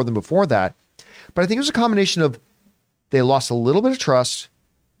hits for them before that. But I think it was a combination of they lost a little bit of trust.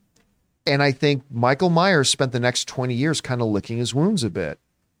 And I think Michael Myers spent the next 20 years kind of licking his wounds a bit.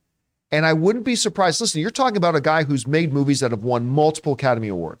 And I wouldn't be surprised. Listen, you're talking about a guy who's made movies that have won multiple Academy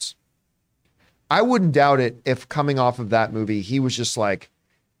Awards. I wouldn't doubt it if coming off of that movie, he was just like,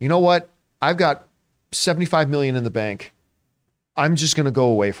 you know what? I've got $75 million in the bank. I'm just going to go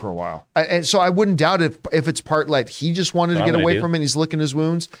away for a while. And so I wouldn't doubt if it's part like he just wanted to get away from it. And he's licking his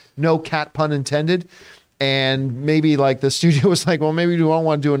wounds. No cat pun intended. And maybe like the studio was like, well, maybe we don't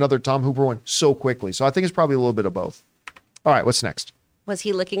want to do another Tom Hooper one so quickly. So I think it's probably a little bit of both. All right, what's next? Was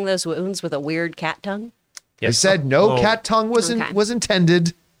he licking those wounds with a weird cat tongue? They said no cat tongue was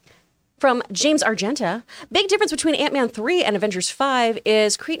intended. From James Argenta, big difference between Ant-Man 3 and Avengers 5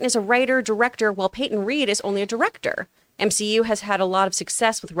 is Creighton is a writer, director, while Peyton Reed is only a director. MCU has had a lot of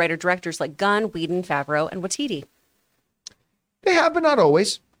success with writer-directors like Gunn, Whedon, Favreau, and Waititi. They have, but not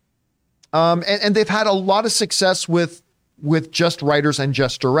always. And they've had a lot of success with just writers and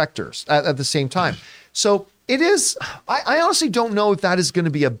just directors at the same time. So it is, I honestly don't know if that is going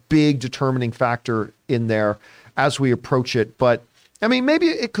to be a big determining factor in there as we approach it. But, I mean, maybe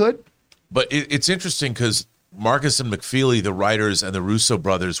it could. But it's interesting because Marcus and McFeely, the writers, and the Russo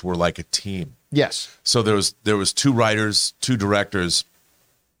brothers were like a team. Yes. So there was two writers, two directors.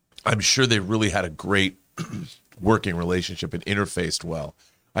 I'm sure they really had a great working relationship and interfaced well.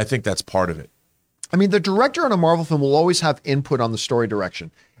 I think that's part of it. I mean, the director on a Marvel film will always have input on the story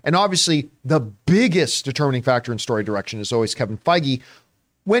direction. And obviously, the biggest determining factor in story direction is always Kevin Feige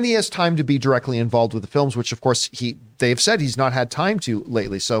when he has time to be directly involved with the films, which, of course, they've said he's not had time to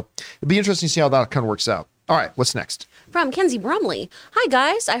lately. So it'd be interesting to see how that kind of works out. All right, what's next? From Kenzie Brumley. Hi,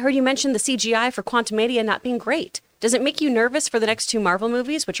 guys. I heard you mention the CGI for Quantumania not being great. Does it make you nervous for the next two Marvel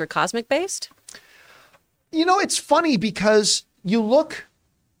movies, which are cosmic-based? It's funny because you look...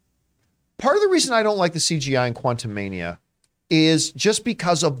 Part of the reason I don't like the CGI in Quantumania is just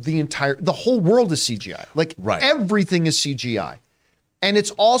because of the whole world is CGI. Like everything is CGI. And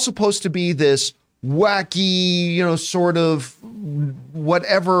it's all supposed to be this wacky, sort of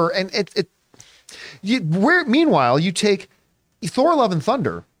whatever. And meanwhile, you take Thor: Love and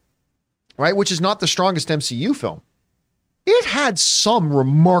Thunder, right, which is not the strongest MCU film. It had some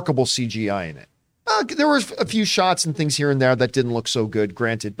remarkable CGI in it. There was a few shots and things here and there that didn't look so good,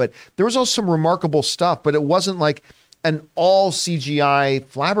 granted, but there was also some remarkable stuff, but it wasn't like an all CGI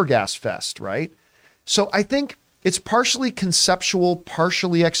flabbergast fest, right? So I think it's partially conceptual,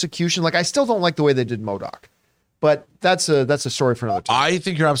 partially execution. Like, I still don't like the way they did MODOK, but that's a story for another time. I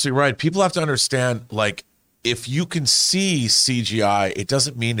think you're absolutely right. People have to understand, like, if you can see CGI, it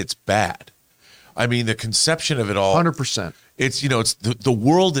doesn't mean it's bad. I mean, the conception of it all. 100%. It's, it's the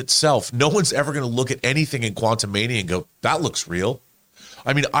world itself. No one's ever going to look at anything in Quantumania and go, that looks real.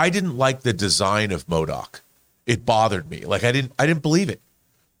 I mean, I didn't like the design of MODOK. It bothered me. Like, I didn't believe it.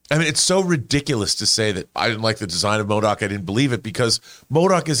 I mean, it's so ridiculous to say that I didn't like the design of MODOK. I didn't believe it because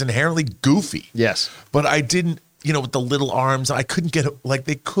MODOK is inherently goofy. Yes. But I didn't, with the little arms, I couldn't get it. Like,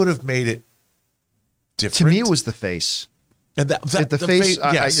 they could have made it different. To me, it was the face. And the face,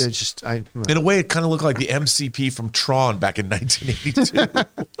 yes. In a way, it kind of looked like the MCP from Tron back in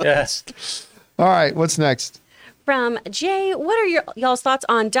 1982. Yes. All right, what's next? From Jay, what are y'all's thoughts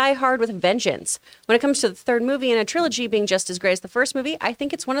on Die Hard with a Vengeance? When it comes to the third movie in a trilogy being just as great as the first movie, I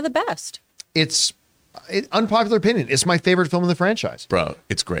think it's one of the best. It's unpopular opinion. It's my favorite film in the franchise. Bro,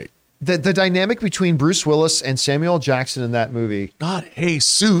 it's great. The dynamic between Bruce Willis and Samuel L. Jackson in that movie. Not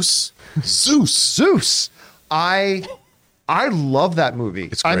Jesus. Zeus. I love that movie.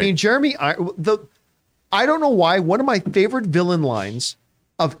 It's great. I mean, Jeremy, I don't know why one of my favorite villain lines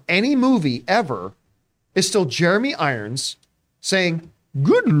of any movie ever is still Jeremy Irons saying,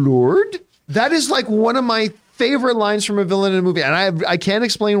 "Good Lord." That is like one of my favorite lines from a villain in a movie. And I can't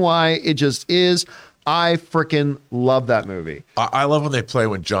explain why. It just is. I freaking love that movie. I love when they play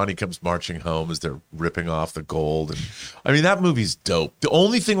when Johnny comes marching home as they're ripping off the gold. And I mean, that movie's dope. The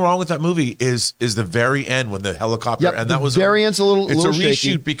only thing wrong with that movie is the very end when the helicopter, yep, and that was very end's a little reshoot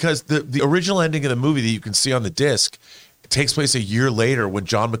shaky. Because the original ending of the movie that you can see on the disc takes place a year later when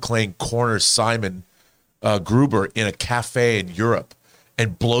John McClane corners Simon Gruber in a cafe in Europe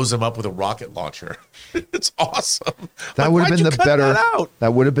and blows him up with a rocket launcher. It's awesome. That would have been the better.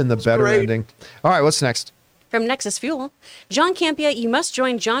 That would have been the better great. ending. All right, what's next? From Nexus Fuel, John Campea, you must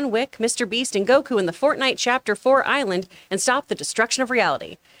join John Wick, Mr. Beast, and Goku in the Fortnite Chapter 4 Island and stop the destruction of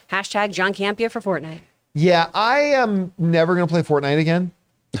reality. Hashtag John Campea for Fortnite. Yeah, I am never going to play Fortnite again.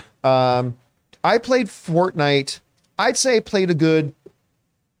 I played Fortnite. I'd say I played a good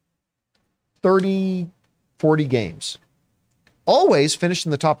 30, 40 games. Always finished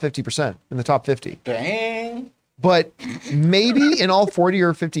in the top 50%, in the top 50. Dang. But maybe in all 40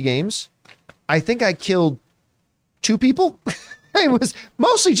 or 50 games, I think I killed 2 people. It was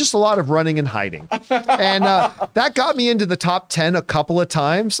mostly just a lot of running and hiding. And that got me into the top 10 a couple of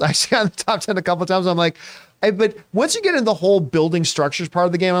times. I got in the top 10 a couple of times. I'm like, but once you get in the whole building structures part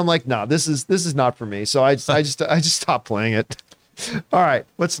of the game, I'm like, no, this is not for me. So I just stopped playing it. All right,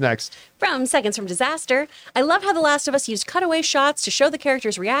 what's next? From Seconds from Disaster, I love how The Last of Us used cutaway shots to show the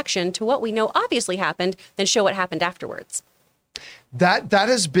character's reaction to what we know obviously happened, then show what happened afterwards. That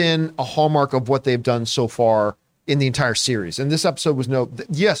has been a hallmark of what they've done so far in the entire series. And this episode was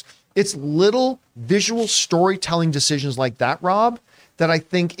yes, it's little visual storytelling decisions like that, Rob, that I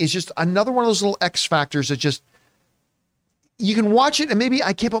think is just another one of those little X factors that just, you can watch it and maybe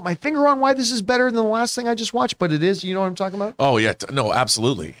I can't put my finger on why this is better than the last thing I just watched, but it is. You know what I'm talking about? Oh yeah, no,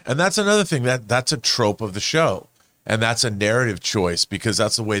 absolutely. And that's another thing that's a trope of the show, and that's a narrative choice because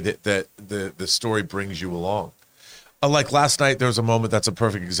that's the way that the story brings you along. Like last night, there was a moment that's a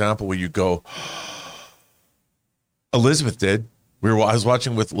perfect example where you go, Elizabeth did. I was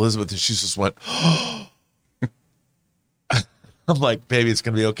watching with Elizabeth and she just went, I'm like, baby, it's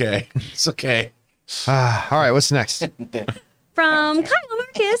gonna be okay. It's okay. All right, what's next? From Kyle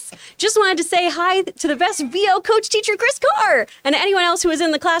Marcus, just wanted to say hi to the best VO coach teacher, Chris Carr, and anyone else who was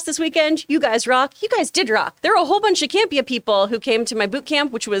in the class this weekend. You guys rock. You guys did rock. There were a whole bunch of Campea people who came to my boot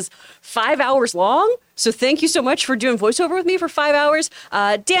camp, which was 5 hours long. So thank you so much for doing voiceover with me for 5 hours.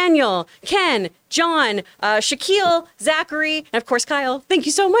 Daniel, Ken, John, Shaquille, Zachary, and of course, Kyle. Thank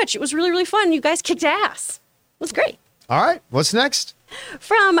you so much. It was really, really fun. You guys kicked ass. It was great. All right, what's next?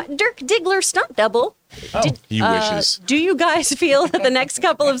 From Dirk Diggler Stunt Double. He wishes. Do you guys feel that the next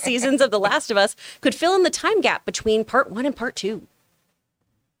couple of seasons of The Last of Us could fill in the time gap between part 1 and part 2?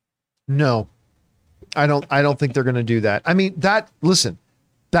 No, I don't think they're going to do that. I mean, listen,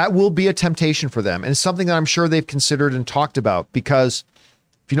 that will be a temptation for them. And it's something that I'm sure they've considered and talked about, because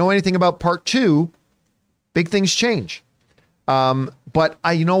if you know anything about part 2, big things change. But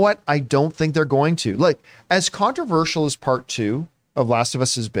you know what? I don't think they're going to. Like, as controversial as part 2 of Last of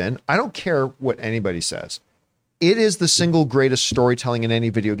Us has been, I don't care what anybody says. It is the single greatest storytelling in any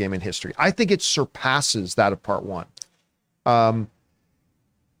video game in history. I think it surpasses that of part 1.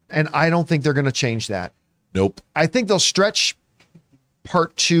 And I don't think they're going to change that. Nope. I think they'll stretch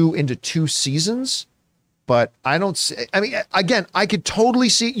part 2 into 2 seasons, but I don't see, I mean, again, I could totally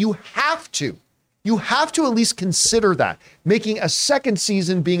see, you have to at least consider that, making a second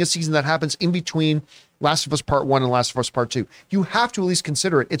season being a season that happens in between Last of Us Part 1 and Last of Us Part 2. You have to at least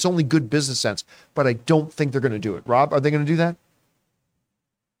consider it. It's only good business sense, but I don't think they're going to do it. Rob, are they going to do that?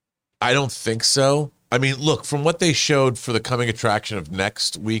 I don't think so. I mean, look, from what they showed for the coming attraction of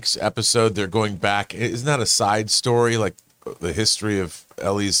next week's episode, they're going back. Isn't that a side story, like the history of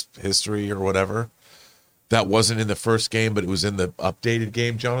Ellie's history or whatever? That wasn't in the first game, but it was in the updated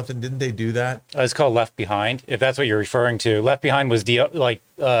game. Jonathan, didn't they do that? It's called Left Behind, if that's what you're referring to. Left Behind was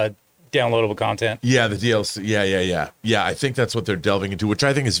downloadable content. Yeah, the DLC. Yeah. I think that's what they're delving into, which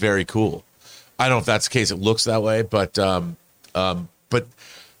I think is very cool. I don't know if that's the case. It looks that way, but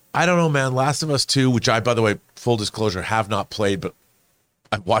I don't know, man. Last of Us 2, which I, by the way, full disclosure, have not played, but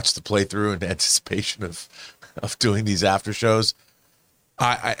I watched the playthrough in anticipation of doing these after shows.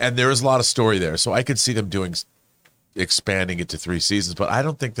 And there is a lot of story there, so I could see them expanding it to 3 seasons, but I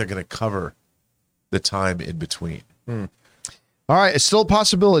don't think they're going to cover the time in between. All right, it's still a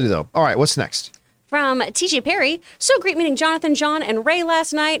possibility, though. All right, what's next? From TJ Perry, so great meeting Jonathan, John, and Ray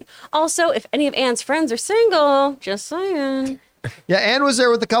last night. Also, if any of Anne's friends are single, just saying. Yeah, Anne was there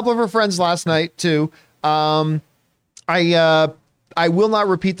with a couple of her friends last night, too. I will not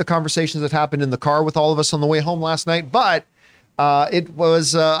repeat the conversations that happened in the car with all of us on the way home last night, but it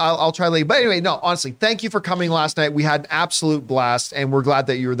was, I'll try later. But anyway, no, honestly, thank you for coming last night. We had an absolute blast, and we're glad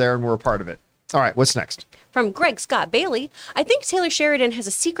that you were there and we're a part of it. All right, what's next? From Greg Scott Bailey, I think Taylor Sheridan has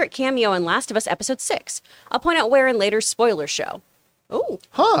a secret cameo in Last of Us Episode 6. I'll point out where in later spoiler show. Oh.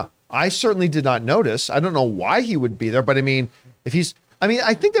 Huh. I certainly did not notice. I don't know why he would be there, but I mean,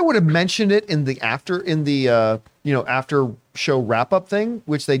 I think they would have mentioned it in the after show wrap up thing,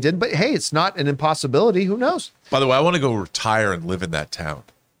 which they did. But hey, it's not an impossibility. Who knows? By the way, I want to go retire and live in that town.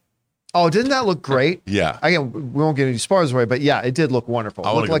 Oh, didn't that look great? Yeah. Again, we won't get any spoilers away, but yeah, it did look wonderful.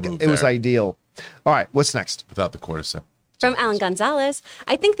 It looked like it was ideal. All right, what's next? Without the cordyceps. From Alan Gonzalez,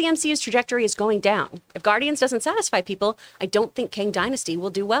 I think the MCU's trajectory is going down. If Guardians doesn't satisfy people, I don't think Kang Dynasty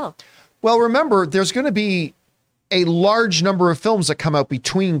will do well. Well, remember, there's going to be a large number of films that come out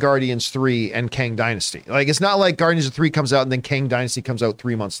between Guardians 3 and Kang Dynasty. Like, it's not like Guardians 3 comes out and then Kang Dynasty comes out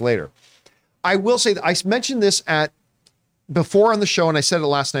 3 months later. I will say that I mentioned this before on the show, and I said it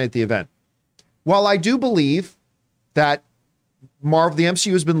last night at the event. While I do believe that the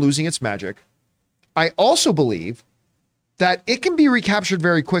MCU has been losing its magic, I also believe that it can be recaptured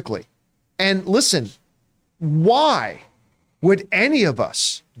very quickly. And listen, why would any of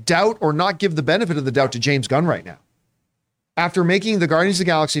us doubt or not give the benefit of the doubt to James Gunn right now? After making the Guardians of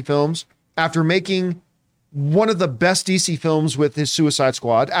the Galaxy films, after making one of the best DC films with his Suicide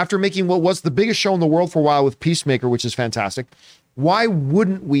Squad, after making what was the biggest show in the world for a while with Peacemaker, which is fantastic, why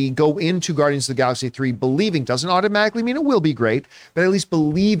wouldn't we go into Guardians of the Galaxy 3 believing, doesn't automatically mean it will be great, but at least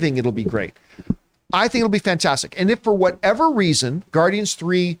believing it'll be great? I think it'll be fantastic. And if for whatever reason Guardians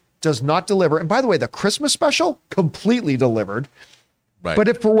 3 does not deliver, and by the way, the Christmas special completely delivered. Right. But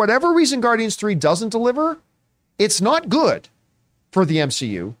if for whatever reason Guardians 3 doesn't deliver, it's not good for the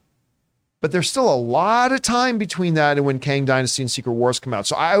MCU. But there's still a lot of time between that and when Kang Dynasty and Secret Wars come out.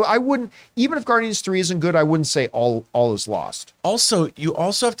 So I wouldn't, even if Guardians 3 isn't good, I wouldn't say all is lost. Also, you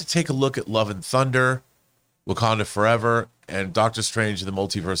also have to take a look at Love and Thunder, Wakanda Forever, and Doctor Strange and the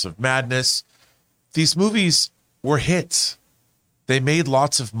Multiverse of Madness. These movies were hits. They made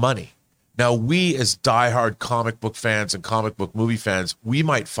lots of money. Now, we as diehard comic book fans and comic book movie fans, we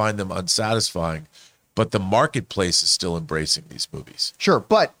might find them unsatisfying, but the marketplace is still embracing these movies. Sure,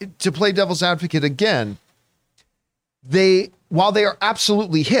 but to play devil's advocate again, while they are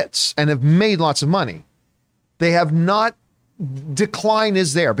absolutely hits and have made lots of money, they have not, decline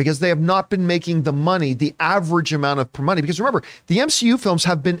is there because they have not been making the money, the average amount of per money. Because remember, the MCU films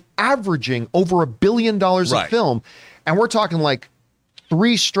have been averaging over $1 billion a film, and we're talking like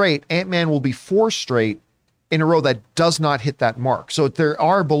 3 straight, Ant-Man will be 4 straight in a row that does not hit that mark. So they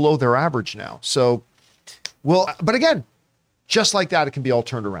are below their average now. So, but again, just like that, it can be all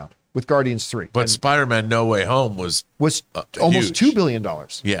turned around with Guardians 3. But Spider-Man No Way Home was almost $2 billion.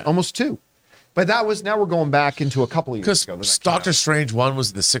 Yeah. Almost 2. But that was, now we're going back into a couple of years ago. Because Doctor Strange 1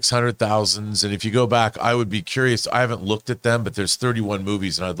 was in the 600,000s. And if you go back, I would be curious. I haven't looked at them, but there's 31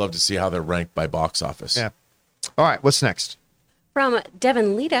 movies, and I'd love to see how they're ranked by box office. Yeah. All right, what's next? From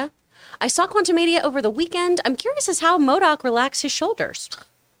Devin Lita, I saw Quantumania over the weekend. I'm curious as how MODOK relaxed his shoulders.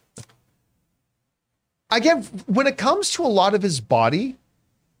 Again, when it comes to a lot of his body,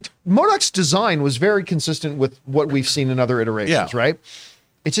 MODOK's design was very consistent with what we've seen in other iterations, right?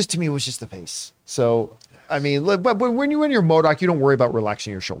 It just, to me, was just the face. So, I mean, but when you're in your MODOK, you don't worry about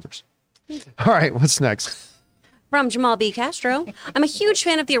relaxing your shoulders. All right, what's next? From Jamal B. Castro, I'm a huge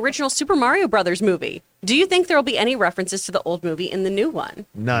fan of the original Super Mario Brothers movie. Do you think there will be any references to the old movie in the new one?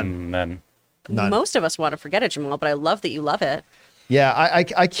 None. Most of us want to forget it, Jamal, but I love that you love it. Yeah,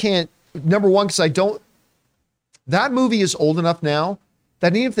 I can't. Number one, because I don't. That movie is old enough now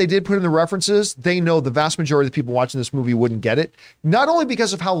that even if they did put in the references, they know the vast majority of the people watching this movie wouldn't get it. Not only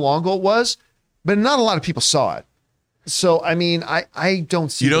because of how long ago it was, but not a lot of people saw it. So, I mean, I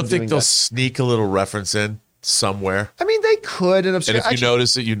don't see. You don't think they'll sneak a little reference in somewhere? I mean, they could. And if you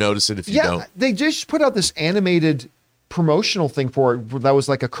notice it, you notice it. If you don't. They just put out this animated promotional thing for it that was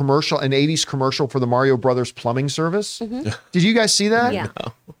like a commercial, an 80s commercial for the Mario Brothers plumbing service. Mm-hmm. Did you guys see that? Yeah.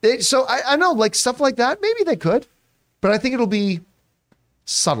 No. So I know, like stuff like that, maybe they could, but I think it'll be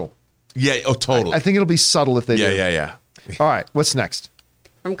subtle. Yeah. Oh, totally. I think it'll be subtle if they do. Yeah. All right. What's next?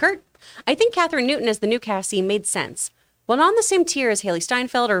 From Kurt, I think Catherine Newton as the new Cassie made sense. While not on the same tier as Haley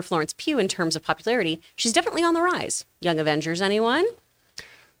Steinfeld or Florence Pugh in terms of popularity, she's definitely on the rise. Young Avengers, anyone?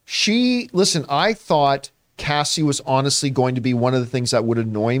 Listen, I thought Cassie was honestly going to be one of the things that would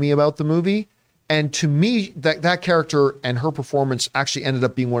annoy me about the movie. And to me, that character and her performance actually ended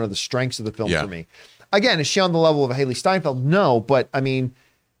up being one of the strengths of the film for me. Again, is she on the level of Haley Steinfeld? No, but I mean,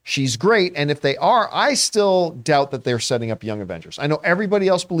 she's great. And if they are, I still doubt that they're setting up Young Avengers. I know everybody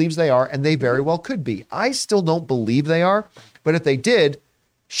else believes they are, and they very well could be. I still don't believe they are. But if they did,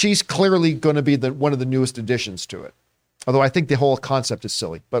 she's clearly going to be one of the newest additions to it. Although I think the whole concept is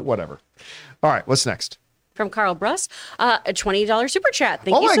silly, but whatever. All right, what's next? From Carl Bruss, a $20 super chat.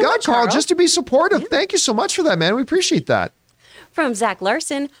 Thank you so much. Oh my God, Carl, just to be supportive. Yeah. Thank you so much for that, man. We appreciate that. From Zach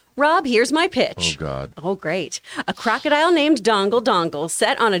Larson, Rob, here's my pitch. Oh, God. Oh, great. A crocodile named Dongle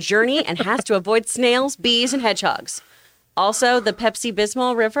set on a journey and has to avoid snails, bees, and hedgehogs. Also, the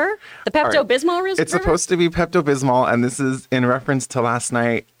Pepto-Bismol River. The Pepto-Bismol River? It's supposed to be Pepto-Bismol, and this is in reference to last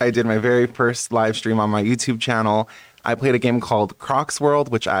night. I did my very first live stream on my YouTube channel. I played a game called Croc's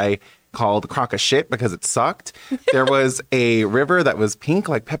World, which I called Croc a Shit because it sucked. There was a river that was pink,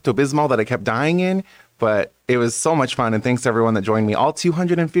 like Pepto-Bismol, that I kept dying in, but it was so much fun. And thanks to everyone that joined me, all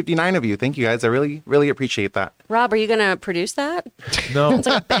 259 of you. Thank you, guys. I really, really appreciate that. Rob, are you going to produce that? No. It's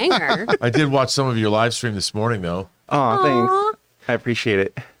like a banger. I did watch some of your live stream this morning, though. Oh, thanks. I appreciate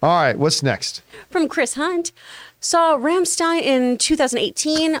it. All right, what's next? From Chris Hunt, saw Rammstein in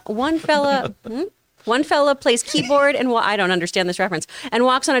 2018. One fella plays keyboard and I don't understand this reference, and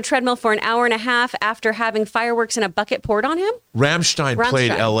walks on a treadmill for an hour and a half after having fireworks in a bucket poured on him. Rammstein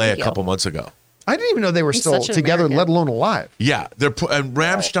played LA a couple months ago. I didn't even know they were still together, let alone alive. Yeah, and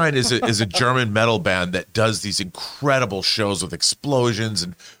Rammstein is a German metal band that does these incredible shows with explosions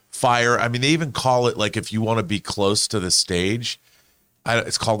and fire. I mean, they even call it, like, if you want to be close to the stage,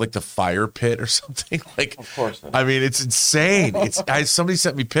 it's called like the fire pit or something. Like, of course. I mean, it's insane. Somebody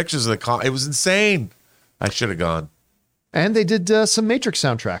sent me pictures of it was insane. I should have gone. And they did some Matrix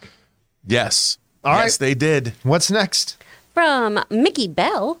soundtrack. Yes. All right. Yes, they did. What's next? From Mickey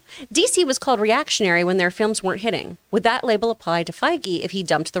Bell, DC was called reactionary when their films weren't hitting. Would that label apply to Feige if he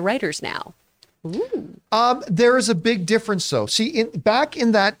dumped the writers now? Ooh. There is a big difference, though. See, back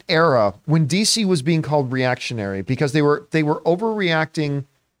in that era when DC was being called reactionary because they were overreacting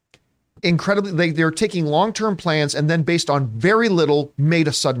incredibly. They were taking long-term plans and then based on very little made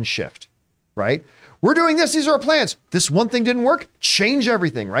a sudden shift, right? We're doing this. These are our plans. This one thing didn't work. Change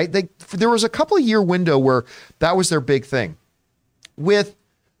everything, right? There was a couple of year window where that was their big thing. With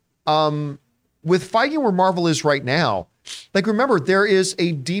Feige where Marvel is right now, like, remember, there is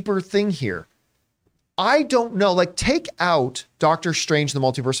a deeper thing here. I don't know, like, take out Doctor Strange, the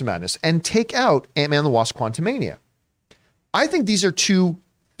Multiverse of Madness, and take out Ant-Man and the Wasp, Quantumania. I think these are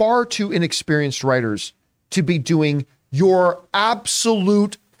far too inexperienced writers to be doing your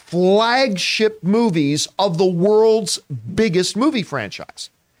absolute flagship movies of the world's biggest movie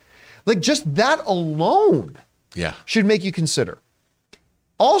franchise. Like, just that alone should make you consider.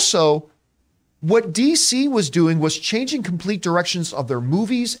 Also, what DC was doing was changing complete directions of their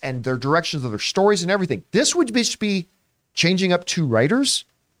movies and their directions of their stories and everything. This would just be changing up two writers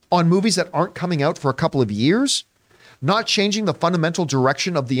on movies that aren't coming out for a couple of years. not changing the fundamental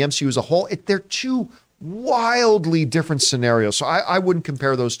direction of the MCU as a whole. They're two wildly different scenarios. So I wouldn't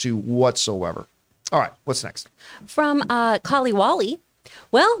compare those two whatsoever. All right, what's next? From Collie Wally.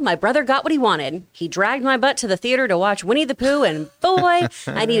 Well, my brother got what he wanted. He dragged my butt to the theater to watch Winnie the Pooh, and boy,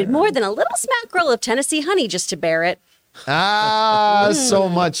 I needed more than a little smack girl of Tennessee honey just to bear it. So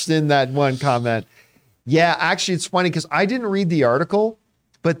much in that one comment. Yeah, actually, it's funny because I didn't read the article,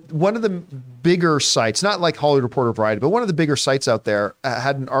 but one of the bigger sites, not like Hollywood Reporter Variety, but one of the bigger sites out there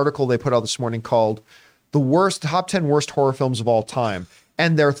had an article they put out this morning called the top 10 worst horror films of all time.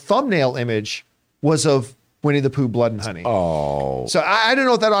 And their thumbnail image was of Winnie the Pooh, Blood and Honey. Oh. So I don't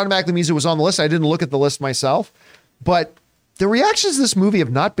know if that automatically means it was on the list. I didn't look at the list myself, but the reactions to this movie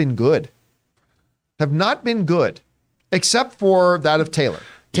have not been good. Except for that of Taylor.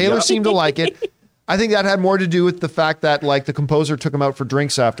 Taylor seemed to like it. I think that had more to do with the fact that like the composer took him out for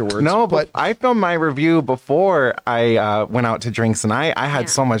drinks afterwards. No, but I filmed my review before I went out to drinks, and I had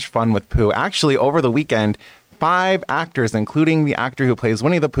so much fun with Pooh. Actually, over the weekend, 5 actors, including the actor who plays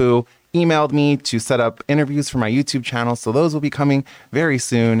Winnie the Pooh, emailed me to set up interviews for my YouTube channel. So those will be coming very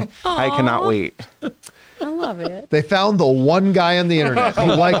soon. Aww. I cannot wait. I love it. They found the one guy on the internet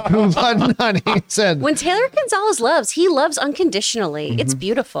who liked Pooh, Blood and Honey. Said, when Taylor Gonzalez he loves unconditionally. Mm-hmm. It's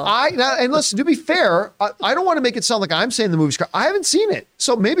beautiful. And listen, to be fair, I don't want to make it sound like I'm saying the movie's crap. I haven't seen it.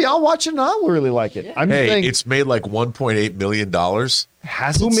 So maybe I'll watch it and I'll really like it. Yeah. It's made like $1.8 million.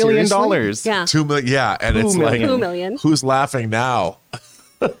 Has $2 million. Yeah. $2 million. Yeah. And it's like, $2 million. Who's laughing now?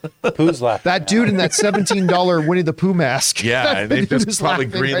 Who's laughing? That dude in that $17 Winnie the Pooh mask. Yeah, and they just probably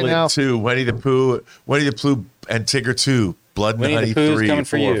greenlit too. Winnie the Pooh, and Tigger 2, Blood and Honey 3,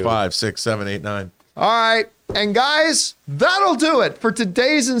 4, 5, 6, 7, 8, 9. All right. And guys, that'll do it for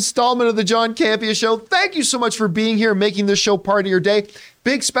today's installment of the John Campea Show. Thank you so much for being here and making this show part of your day.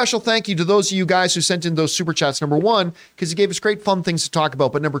 Big special thank you to those of you guys who sent in those super chats. Number 1, because you gave us great fun things to talk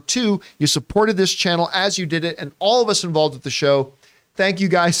about. But number 2, you supported this channel as you did it, and all of us involved with the show. Thank you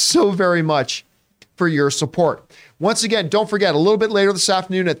guys so very much for your support. Once again, don't forget, a little bit later this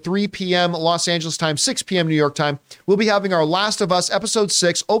afternoon at 3 p.m. Los Angeles time, 6 p.m. New York time, we'll be having our Last of Us Episode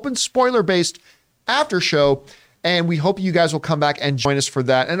 6 open spoiler-based after show, and we hope you guys will come back and join us for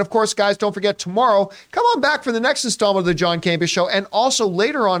that. And of course, guys, don't forget, tomorrow, come on back for the next installment of the John Campea Show, and also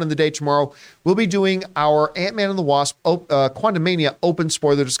later on in the day tomorrow, we'll be doing our Ant-Man and the Wasp Quantumania open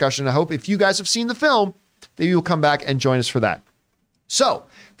spoiler discussion. I hope if you guys have seen the film, that you will come back and join us for that. So,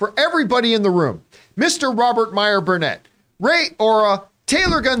 for everybody in the room, Mr. Robert Meyer Burnett, Ray Ora,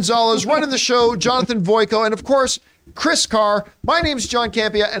 Taylor Gonzalez running the show, Jonathan Voico, and of course, Chris Carr. My name's John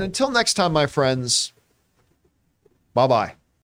Campea, and until next time, my friends, bye-bye.